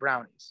 50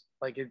 brownies.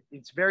 Like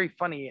it's very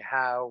funny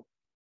how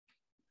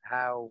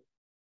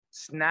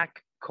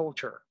snack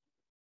culture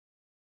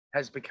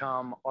has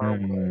become our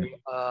way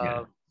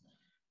of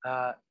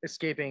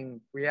escaping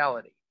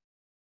reality.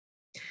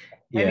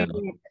 Yeah.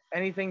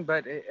 Anything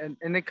but,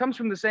 and it comes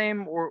from the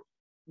same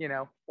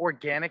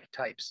organic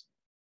types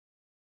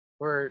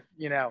where,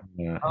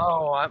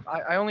 oh,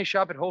 I only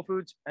shop at Whole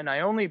Foods and I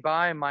only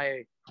buy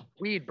my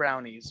weed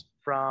brownies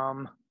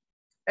from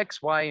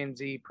X, Y, and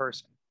Z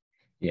person.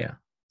 Yeah.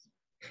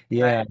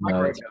 Yeah.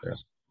 No, that's true.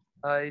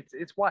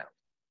 It's wild.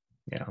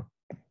 Yeah.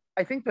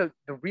 I think the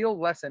real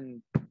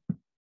lesson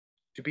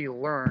to be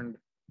learned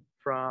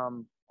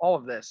from all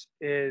of this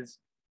is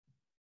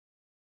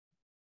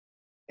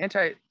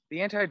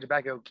the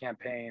anti-tobacco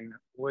campaign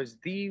was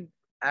the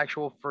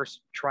actual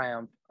first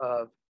triumph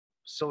of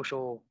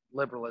social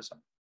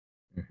liberalism.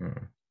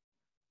 Mm-hmm.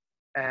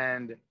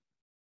 And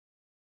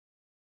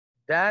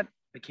that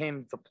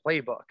became the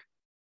playbook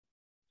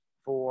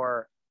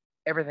for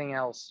everything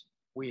else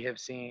we have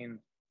seen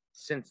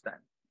since then.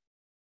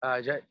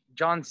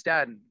 John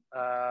Staden,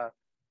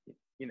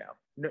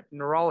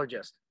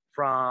 neurologist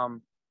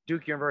from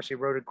Duke University,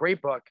 wrote a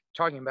great book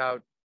talking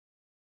about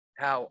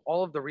how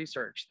all of the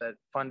research that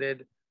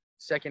funded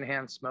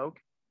secondhand smoke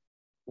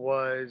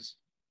was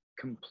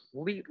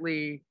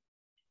completely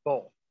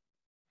bull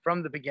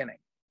from the beginning.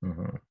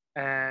 Mm-hmm.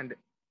 And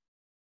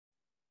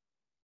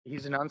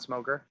he's a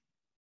non-smoker.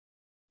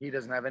 He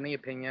doesn't have any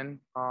opinion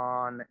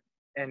on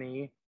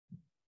any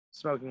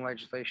smoking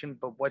legislation,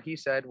 but what he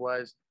said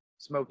was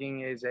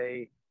smoking is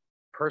a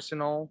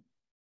personal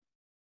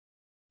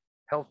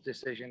health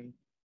decision,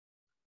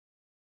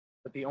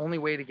 but the only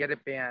way to get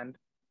it banned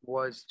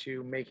was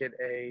to make it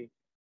a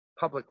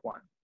public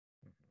one.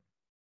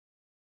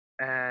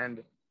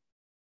 And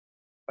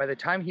by the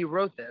time he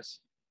wrote this,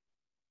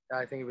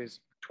 I think it was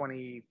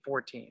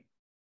 2014,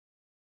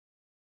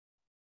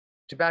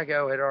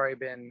 tobacco had already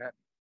been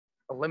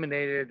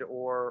eliminated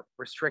or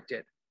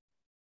restricted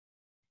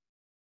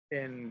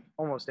in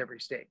almost every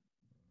state.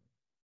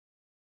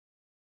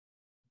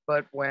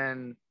 But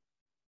when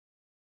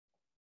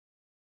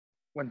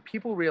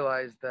people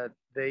realized that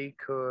they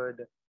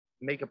could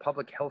make a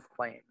public health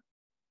claim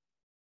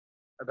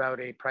about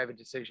a private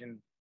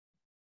decision,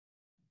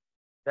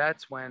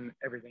 that's when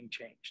everything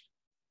changed.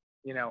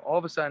 All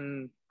of a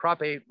sudden,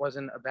 Prop 8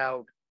 wasn't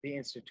about the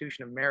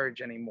institution of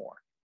marriage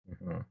anymore.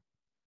 Mm-hmm.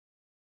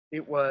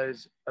 it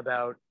was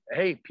about,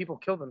 hey, people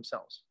kill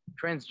themselves,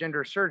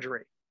 transgender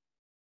surgery.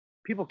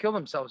 People kill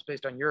themselves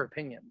based on your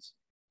opinions.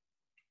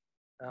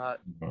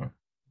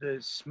 The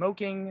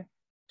smoking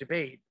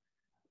debate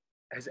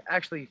has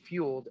actually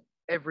fueled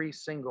every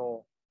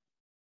single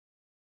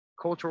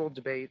cultural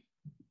debate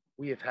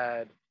we have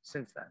had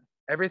since then.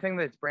 Everything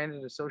that's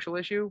branded a social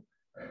issue,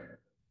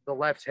 the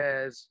left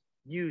has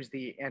used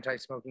the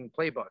anti-smoking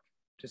playbook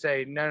to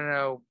say,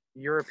 no,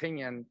 your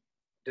opinion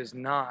does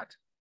not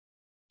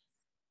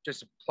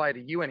just apply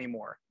to you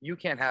anymore. You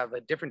can't have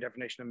a different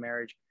definition of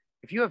marriage.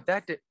 If you have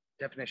that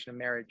definition of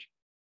marriage,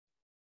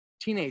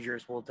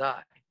 teenagers will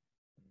die.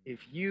 If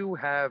you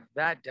have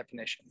that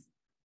definition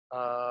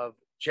of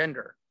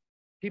gender,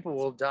 people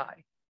will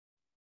die.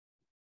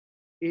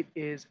 It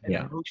is an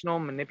emotional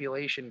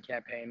manipulation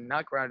campaign,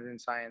 not grounded in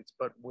science,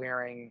 but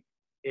wearing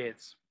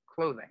its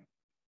clothing.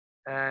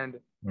 And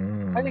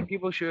I think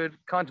people should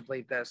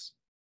contemplate this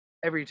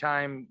every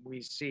time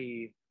we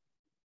see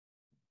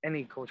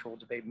any cultural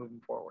debate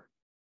moving forward.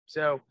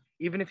 So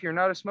even if you're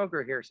not a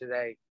smoker here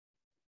today,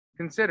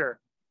 consider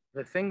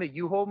the thing that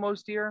you hold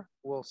most dear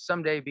will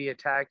someday be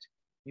attacked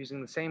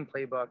using the same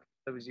playbook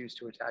that was used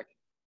to attack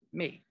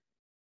me.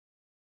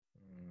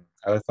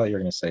 I thought you were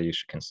going to say you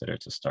should consider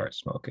to start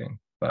smoking.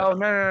 But oh,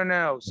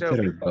 no. So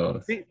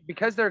both.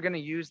 Because they're going to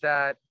use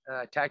that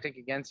tactic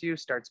against you,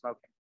 start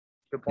smoking.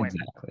 Good point.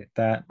 Exactly.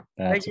 That's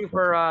Thank you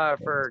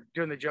for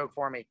doing the joke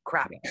for me.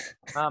 Crap.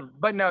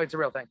 But no, it's a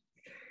real thing.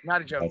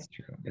 Not a joke. That's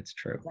true. It's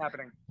true. It's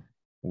happening.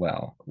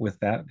 Well, with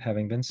that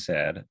having been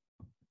said,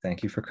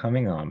 thank you for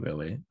coming on,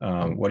 Billy.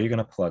 What are you going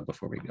to plug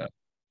before we go?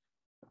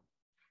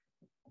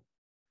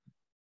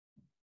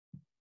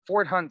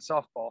 Fort Hunt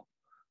softball.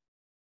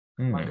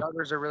 My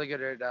daughters are really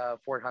good at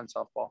Fort Hunt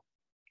softball,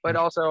 but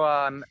also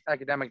I'm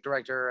academic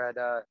director at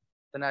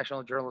the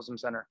National Journalism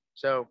Center.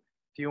 So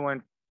if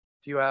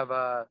you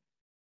have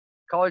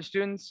college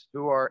students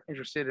who are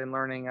interested in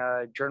learning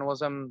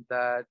journalism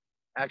that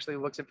actually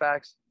looks at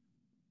facts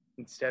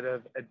instead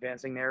of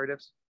advancing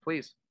narratives,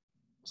 please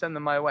send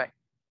them my way.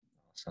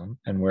 Awesome.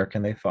 And where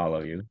can they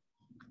follow you?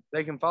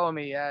 They can follow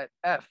me at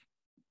F.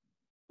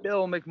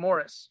 Bill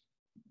McMorris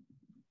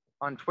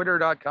on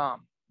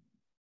twitter.com.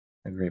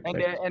 A great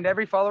place. And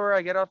every follower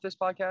I get off this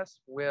podcast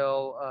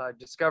will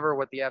discover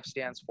what the F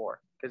stands for,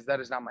 because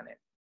that is not my name.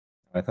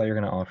 I thought you were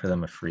going to offer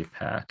them a free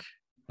pack,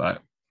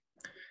 but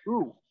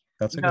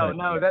that's a good idea.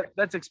 No,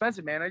 that's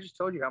expensive, man. I just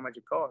told you how much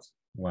it costs.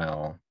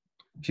 Well,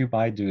 if you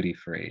buy duty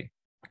free,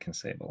 it can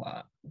save a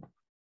lot.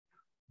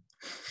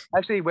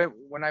 Actually,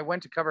 when I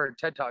went to cover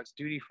TED Talks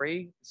duty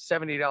free,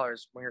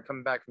 $70 when you're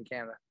coming back from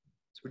Canada.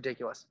 It's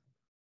ridiculous.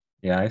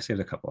 Yeah, I saved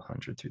a couple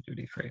hundred through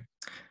duty free,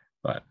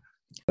 but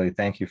really,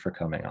 thank you for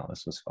coming on.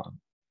 This was fun.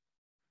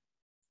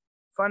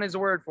 Fun is a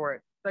word for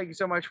it. Thank you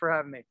so much for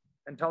having me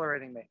and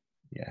tolerating me.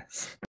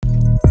 Yes.